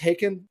nearby. They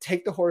take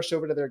the horse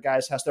over to their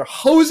guy's house. They're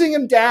hosing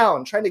him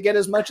down, trying to get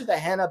as much of the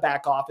henna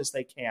back off as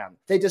they can.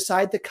 They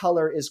decide the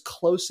color is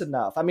close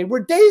enough. I mean,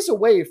 we're days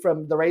away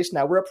from the race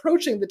now. We're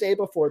approaching the day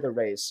before the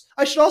race.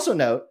 I should also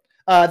note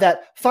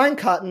that Fine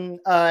Cotton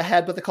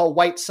had what they call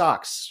white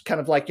socks, kind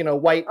of like,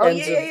 white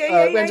ends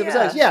of his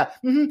eyes. Yeah.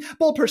 Mm-hmm.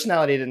 Bold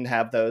Personality didn't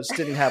have those,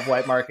 didn't have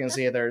white markings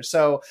either.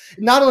 So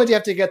not only do you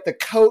have to get the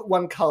coat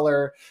one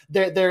color,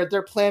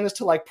 their plan is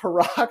to like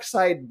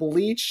peroxide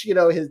bleach,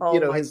 his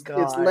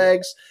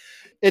legs.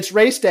 It's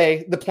race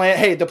day. The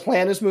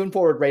plan is moving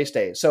forward race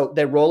day. So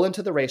they roll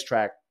into the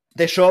racetrack.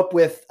 They show up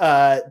with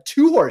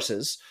 2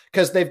 horses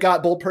because they've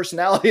got Bold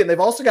Personality, and they've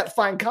also got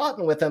Fine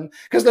Cotton with them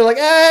because they're like,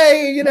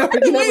 hey, you never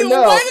know.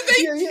 Why did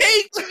they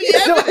take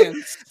the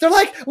evidence? They're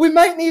like, we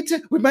might need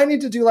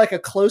to do like a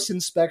close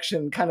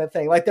inspection kind of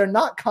thing. Like they're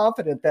not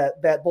confident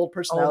that Bold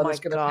Personality is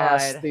going to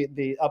pass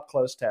the up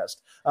close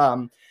test.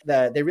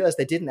 They realized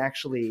they didn't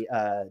actually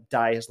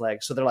dye his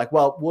legs, so they're like,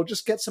 well, we'll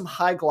just get some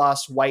high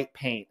gloss white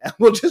paint and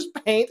we'll just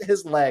paint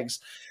his legs.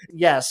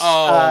 Yes.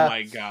 Oh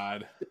my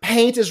God.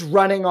 Paint is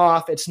running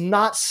off. It's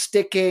not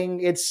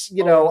sticking. It's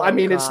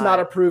it's not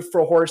approved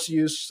for horse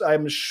use,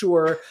 I'm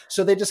sure.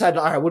 So they decided,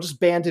 all right, we'll just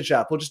bandage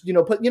up. We'll just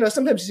put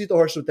sometimes you see the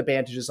horse with the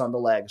bandages on the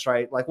legs,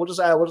 right? Like we'll just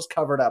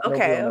cover it up.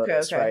 Okay.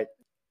 Right?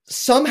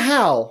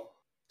 Somehow,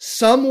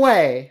 some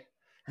way,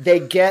 they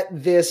get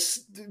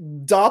this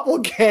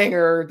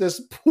doppelganger, this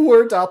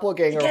poor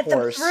doppelganger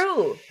horse.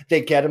 They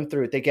get him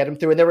through.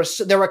 And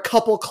there were a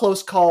couple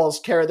close calls,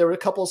 Kara. There were a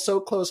couple so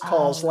close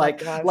calls,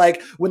 like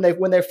when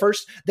they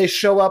first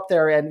show up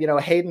there, and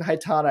Hayden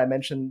Haitana, I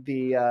mentioned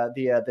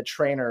the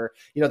trainer.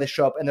 They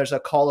show up and there's a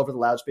call over the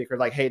loudspeaker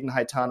like, Hayden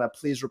Haitana,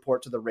 please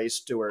report to the race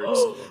stewards.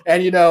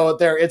 And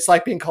it's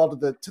like being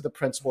called to the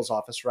principal's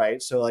office,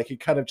 right? So like he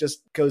kind of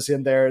just goes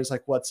in there, and is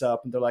like, what's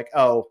up? And they're like,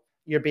 oh,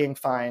 you're being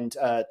fined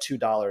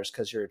 $2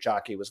 because your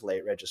jockey was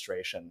late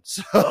registration.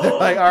 So they're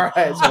like, all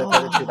right, so they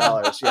pay the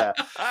 $2.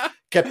 Yeah,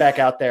 get back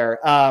out there.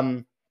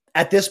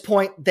 At this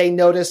point, they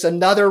notice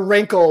another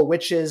wrinkle,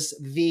 which is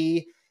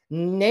the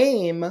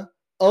name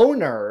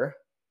owner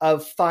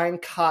of Fine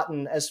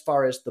Cotton, as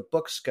far as the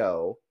books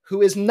go,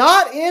 who is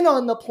not in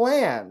on the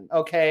plan,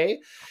 okay,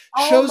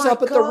 shows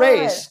up at the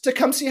race to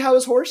come see how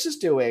his horse is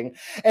doing.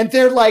 And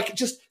they're like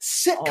just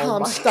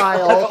sitcom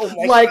style,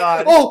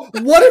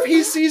 what if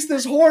he sees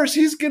this horse?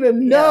 He's going to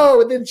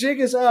know. And the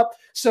jig is up.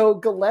 So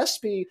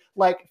Gillespie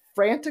like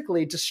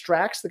frantically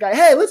distracts the guy.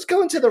 Hey, let's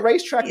go into the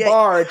racetrack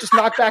bar, just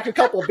knock back a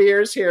couple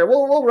beers here.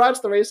 We'll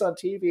watch the race on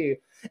TV.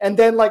 And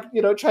then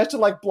tries to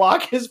like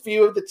block his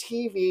view of the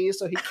TV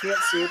so he can't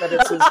see that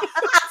it's his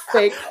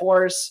fake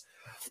horse.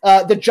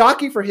 The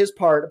jockey, for his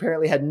part,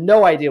 apparently had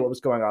no idea what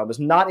was going on, was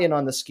not in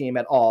on the scheme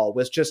at all,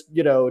 was just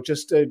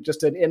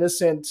an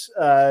innocent,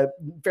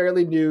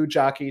 fairly new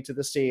jockey to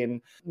the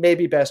scene.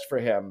 Maybe best for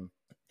him.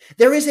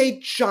 There is a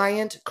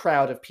giant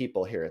crowd of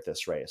people here at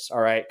this race,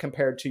 all right,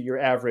 compared to your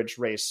average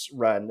race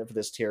run of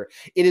this tier.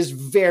 It is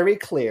very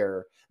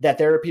clear that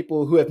there are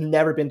people who have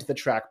never been to the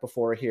track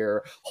before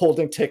here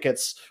holding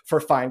tickets for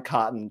Fine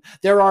Cotton.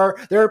 There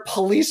are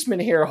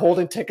policemen here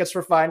holding tickets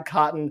for Fine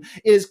Cotton.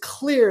 It is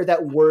clear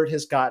that word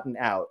has gotten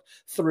out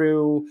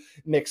through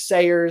Mick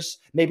Sayers,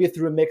 maybe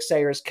through Mick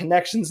Sayers'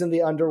 connections in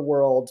the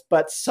underworld,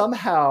 but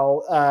somehow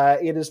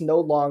it is no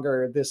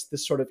longer this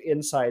sort of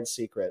inside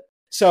secret.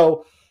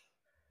 So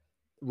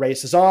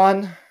race is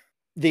on.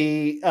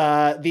 The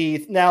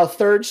now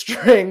third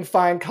string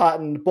Fine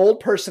Cotton, bold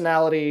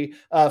personality,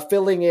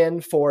 filling in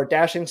for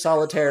Dashing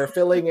Solitaire,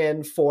 filling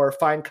in for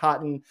Fine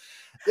Cotton,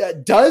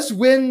 does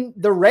win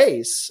the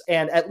race.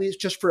 And at least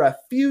just for a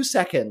few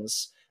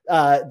seconds,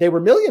 they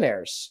were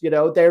millionaires.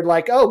 They're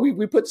like, oh,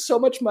 we put so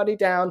much money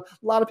down.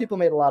 A lot of people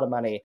made a lot of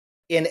money.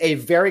 In a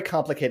very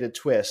complicated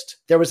twist,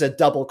 there was a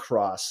double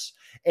cross.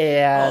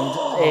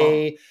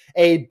 And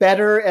a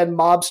better and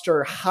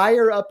mobster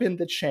higher up in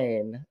the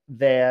chain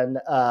than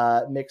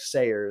Mick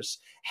Sayers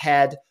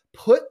had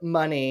put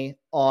money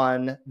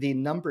on the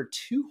number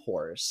 2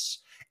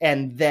 horse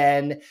and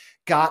then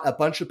got a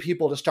bunch of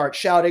people to start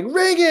shouting,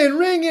 ring in,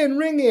 ring in,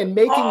 ring in,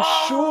 making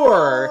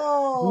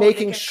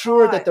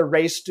sure that the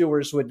race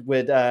stewards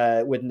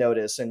would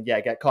notice and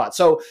get caught.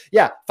 So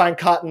Fine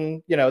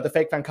Cotton, the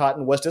fake Fine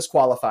Cotton was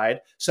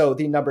disqualified. So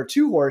the number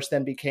 2 horse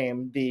then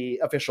became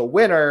the official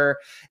winner.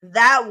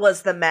 That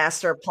was the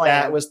master plan.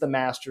 That was the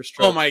master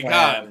stroke. Oh my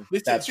God.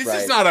 This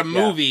is not a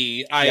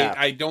movie. Yeah.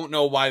 I don't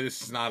know why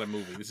this is not a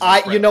movie. This is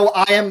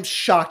I am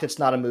shocked it's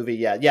not a movie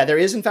yet. Yeah, there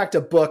is in fact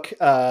a book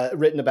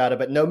written about it,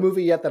 but no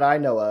movie yet that I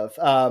know of.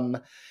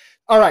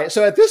 All right.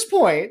 So at this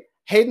point,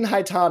 Hayden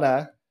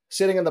Haitana,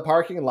 sitting in the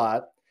parking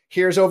lot,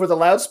 hears over the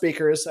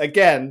loudspeakers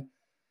again,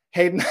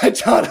 Hayden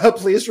Haitana,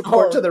 please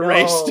report to the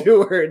race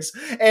stewards.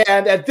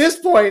 And at this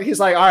point, he's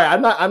like, all right,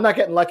 I'm not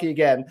getting lucky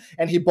again.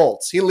 And he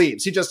bolts. He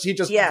leaves. He just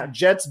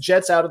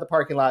jets out of the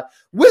parking lot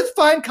with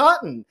Fine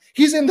Cotton.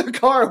 He's in the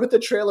car with the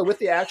trailer with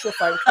the actual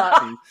Fine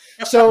Cotton.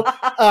 So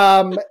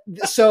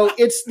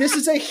this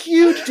is a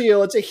huge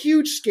deal. It's a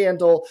huge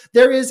scandal.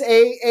 There is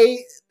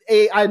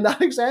I'm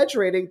not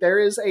exaggerating, there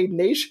is a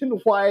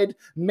nationwide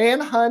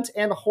manhunt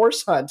and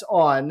horse hunt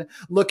on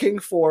looking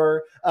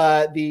for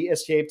the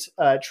escaped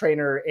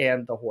trainer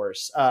and the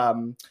horse.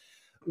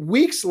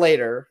 Weeks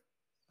later,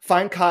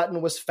 Fine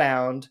Cotton was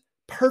found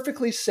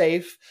perfectly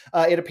safe.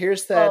 It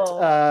appears that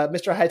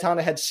Mr.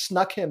 Haitana had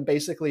snuck him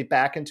basically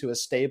back into a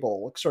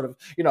stable, sort of,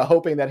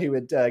 hoping that he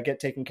would get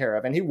taken care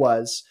of. And he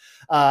was.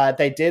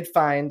 They did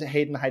find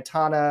Hayden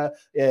Haitana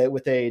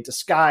with a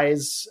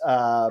disguise.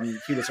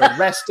 He was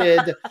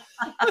arrested.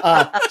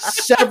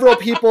 Several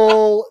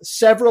people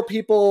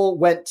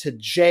went to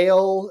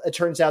jail. It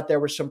turns out there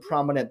were some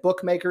prominent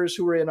bookmakers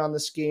who were in on the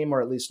scheme,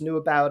 or at least knew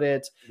about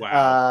it.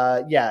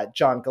 Wow.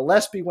 John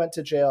Gillespie went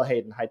to jail.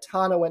 Hayden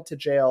Haitana went to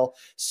jail.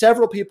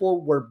 Several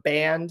people were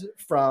banned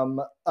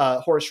from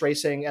horse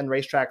racing and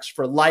racetracks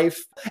for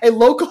life. A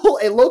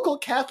local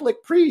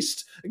Catholic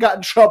priest got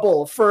in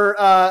trouble for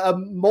a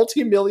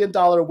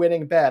multi-million-dollar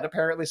winning bet.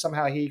 Apparently,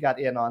 somehow he got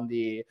in on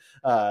the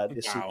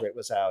secret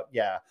was out.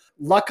 Yeah.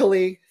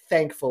 Luckily,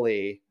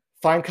 thankfully,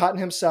 Fine Cotton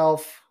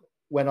himself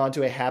went on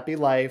to a happy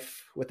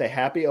life with a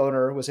happy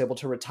owner, was able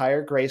to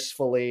retire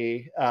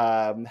gracefully.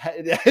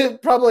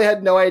 Probably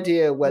had no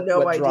idea what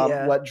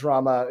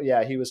drama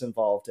he was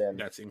involved in.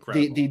 That's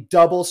incredible. The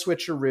double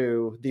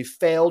switcheroo, the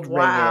failed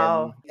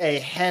ring-in,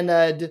 a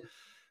hennaed,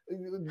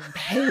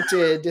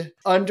 painted,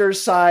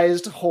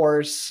 undersized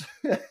horse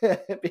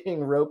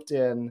being roped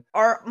in.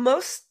 Are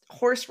most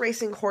horse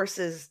racing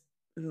horses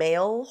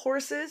male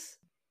horses?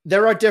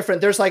 There are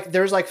different. There's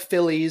like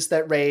fillies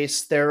that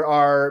race. There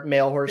are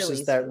male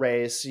horses that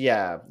race.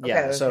 Yeah.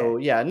 Okay. So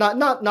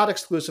not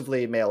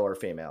exclusively male or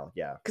female.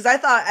 Yeah. Because I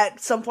thought at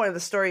some point of the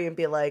story you'd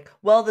be like,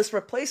 well, this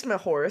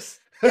replacement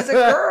horse is a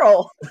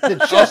girl.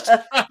 just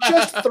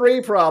 3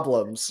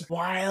 problems.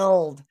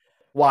 Wild.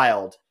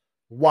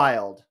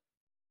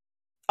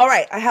 All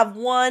right, I have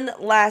one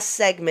last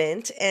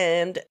segment,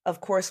 and of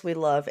course we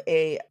love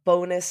a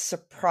bonus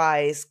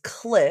surprise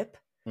clip.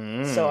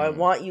 So I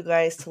want you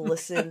guys to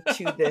listen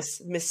to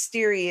this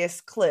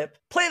mysterious clip.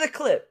 Play the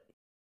clip.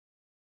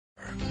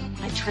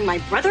 I turned my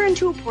brother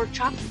into a pork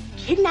chop,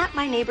 kidnapped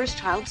my neighbor's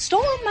child,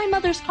 stole my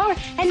mother's car,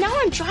 and now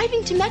I'm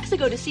driving to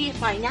Mexico to see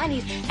if my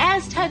nanny's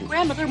Aztec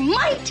grandmother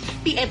might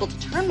be able to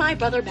turn my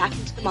brother back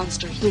into the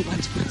monster he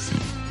once was.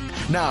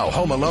 Now,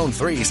 Home Alone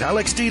 3's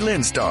Alex D.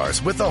 Lynn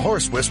stars with the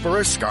horse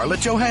whisperer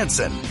Scarlett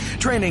Johansson,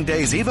 Training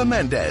Day's Eva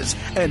Mendes,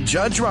 and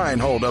Judge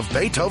Reinhold of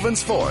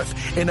Beethoven's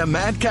Fourth in a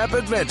madcap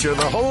adventure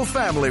the whole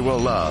family will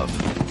love.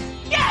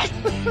 Yes!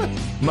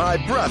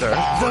 My Brother,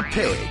 the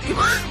Pig.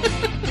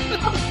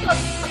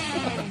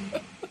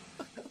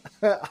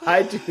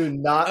 I do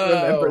not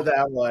remember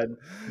that one.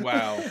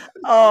 Wow.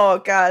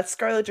 Oh God,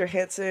 Scarlett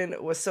Johansson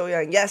was so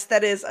young. Yes,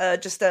 that is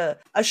just a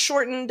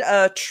shortened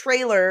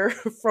trailer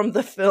from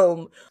the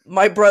film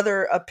My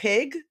Brother, a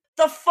Pig.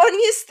 The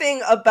funniest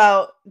thing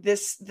about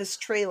this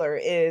trailer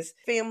is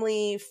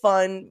family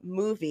fun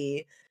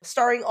movie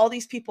starring all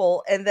these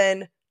people, and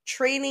then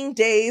Training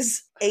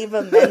Day's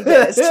Eva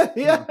Mendes,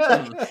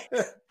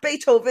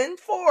 Beethoven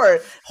 4,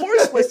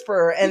 Horse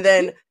Whisperer, and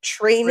then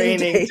Training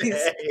Days.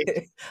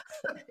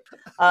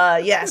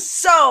 Yes.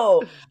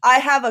 So I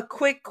have a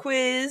quick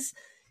quiz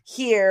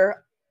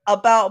here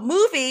about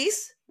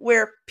movies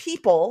where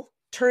people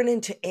turn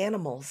into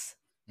animals.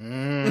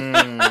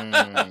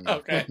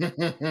 Okay.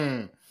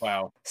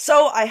 Wow.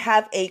 So I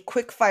have a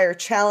quick fire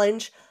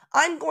challenge.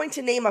 I'm going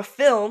to name a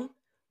film.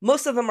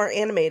 Most of them are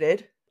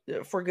animated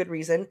for good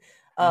reason.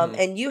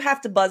 And you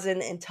have to buzz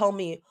in and tell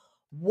me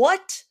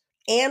what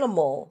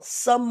animal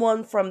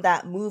someone from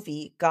that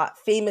movie got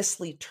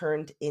famously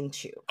turned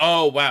into.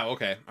 Oh, wow.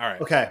 Okay. All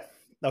right.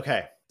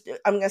 Okay.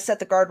 I'm going to set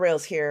the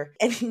guardrails here.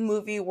 Any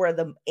movie where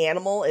the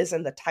animal is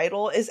in the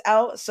title is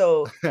out.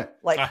 So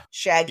like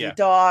Shaggy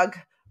Dog,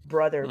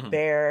 Brother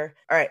Bear.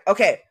 All right.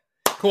 Okay.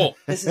 Cool.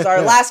 This is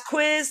our last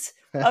quiz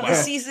of the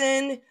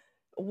season.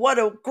 What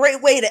a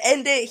great way to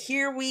end it.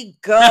 Here we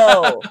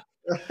go.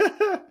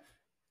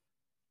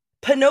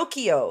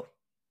 Pinocchio.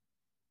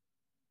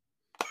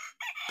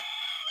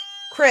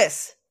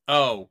 Chris.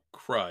 Oh,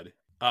 crud.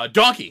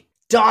 Donkey.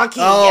 Donkey.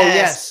 Oh,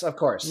 yes, of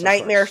course.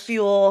 Nightmare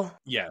Fuel.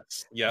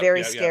 Yes. Yeah.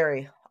 Very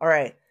scary. All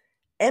right.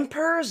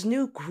 Emperor's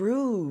New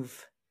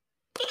Groove.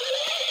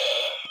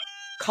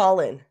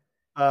 Colin.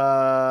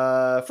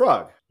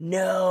 Frog.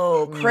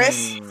 No.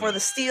 Chris for the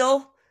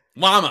steal.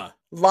 Llama.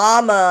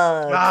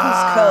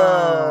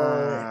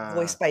 Cusco.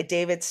 Voiced by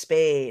David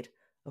Spade.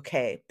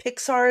 Okay.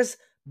 Pixar's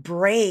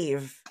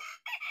Brave.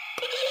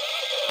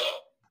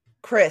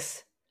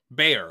 Chris.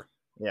 Bear.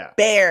 Yeah.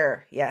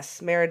 Bear.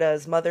 Yes.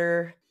 Merida's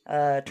mother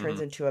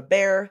turns into a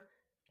bear.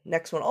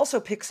 Next one, also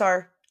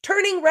Pixar.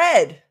 Turning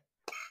Red.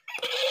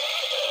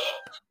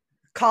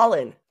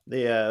 Colin.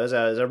 There's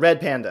a red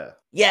panda.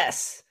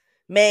 Yes.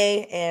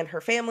 May and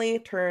her family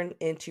turn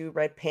into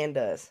red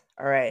pandas.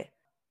 All right.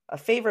 A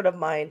favorite of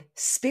mine,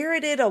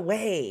 Spirited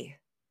Away.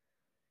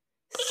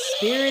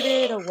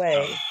 Spirited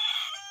Away.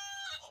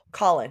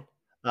 Colin.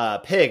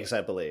 Pigs,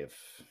 I believe.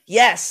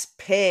 Yes,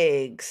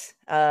 pigs.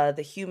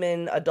 The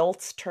human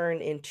adults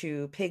turn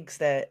into pigs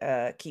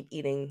that keep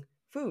eating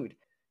food.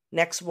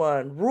 Next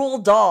one,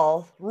 Roald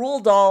Dahl.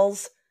 Roald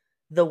Dahl's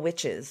The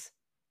Witches.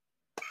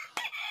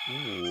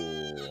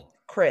 Ooh.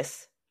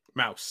 Chris.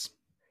 Mouse.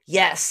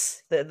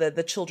 Yes,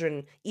 the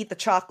children eat the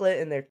chocolate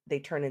and they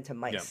turn into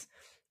mice. Yep.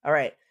 All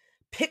right.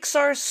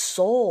 Pixar's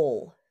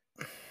Soul.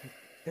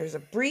 There's a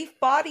brief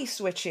body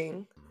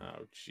switching.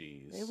 Oh,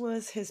 jeez. It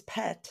was his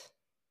pet.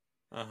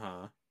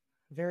 Uh-huh.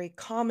 Very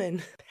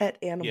common pet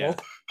animal. Yeah.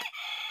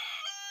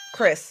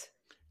 Chris.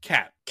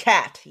 Cat.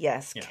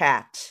 Yes, Yeah.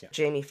 cat. Yeah.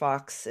 Jamie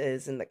Foxx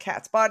is in the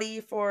cat's body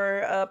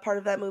for part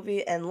of that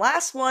movie. And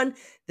last one,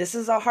 this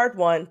is a hard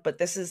one, but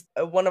this is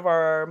one of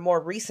our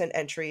more recent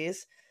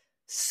entries.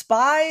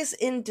 Spies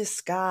in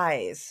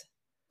Disguise,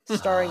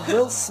 starring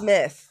Will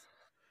Smith.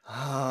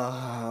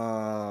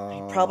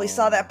 You probably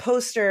saw that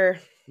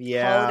poster.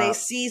 Holiday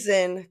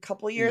season a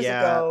couple years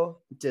ago.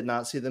 Did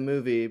not see the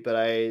movie, but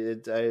I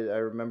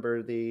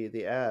remember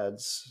the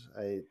ads.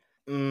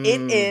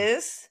 It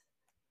is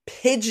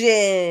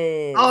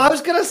Pigeon. Oh, I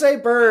was gonna say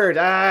bird.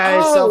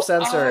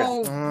 Self-censored.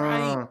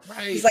 Oh,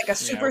 right. He's like a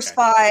super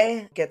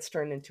spy, gets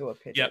turned into a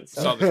pigeon. Yep,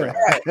 So. saw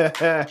the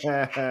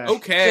trailer.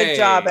 Okay. Good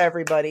job,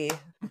 everybody.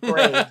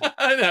 Great.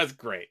 That's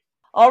great.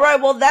 All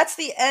right, well, that's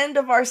the end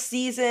of our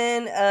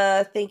season.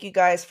 Thank you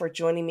guys for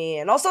joining me,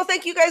 and also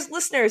thank you guys,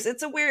 listeners.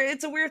 It's a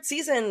weird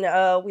season.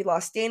 We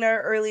lost Dana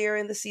earlier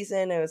in the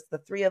season. It was the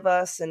three of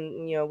us,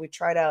 and we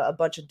tried out a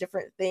bunch of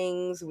different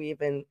things. We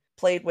even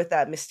played with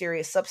that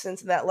mysterious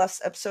substance in that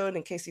last episode.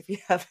 In case if you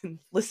haven't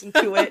listened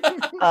to it,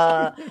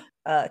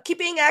 keep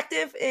being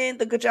active in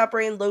the Good Job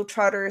Brain Low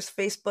Trotters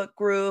Facebook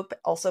group.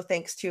 Also,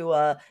 thanks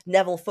to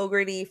Neville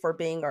Fogarty for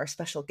being our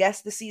special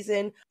guest this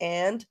season,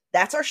 and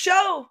that's our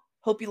show.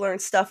 Hope you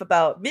learned stuff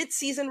about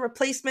mid-season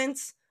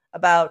replacements,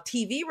 about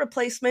TV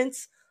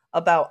replacements,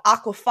 about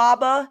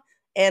Aquafaba,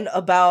 and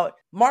about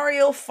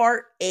Mario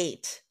Fart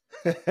 8.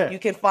 You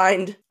can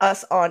find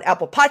us on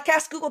Apple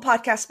Podcasts, Google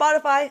Podcasts,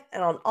 Spotify,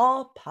 and on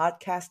all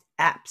podcast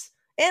apps.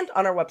 And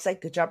on our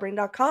website,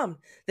 goodjobbrain.com.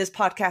 This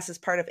podcast is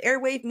part of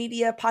Airwave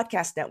Media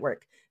Podcast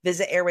Network.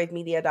 Visit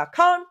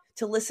airwavemedia.com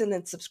to listen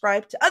and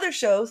subscribe to other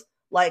shows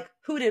like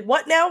Who Did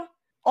What Now?,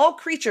 All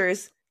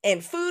Creatures,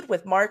 and Food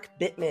with Mark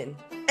Bittman.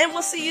 And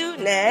we'll see you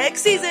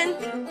next season.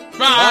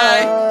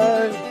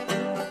 Bye.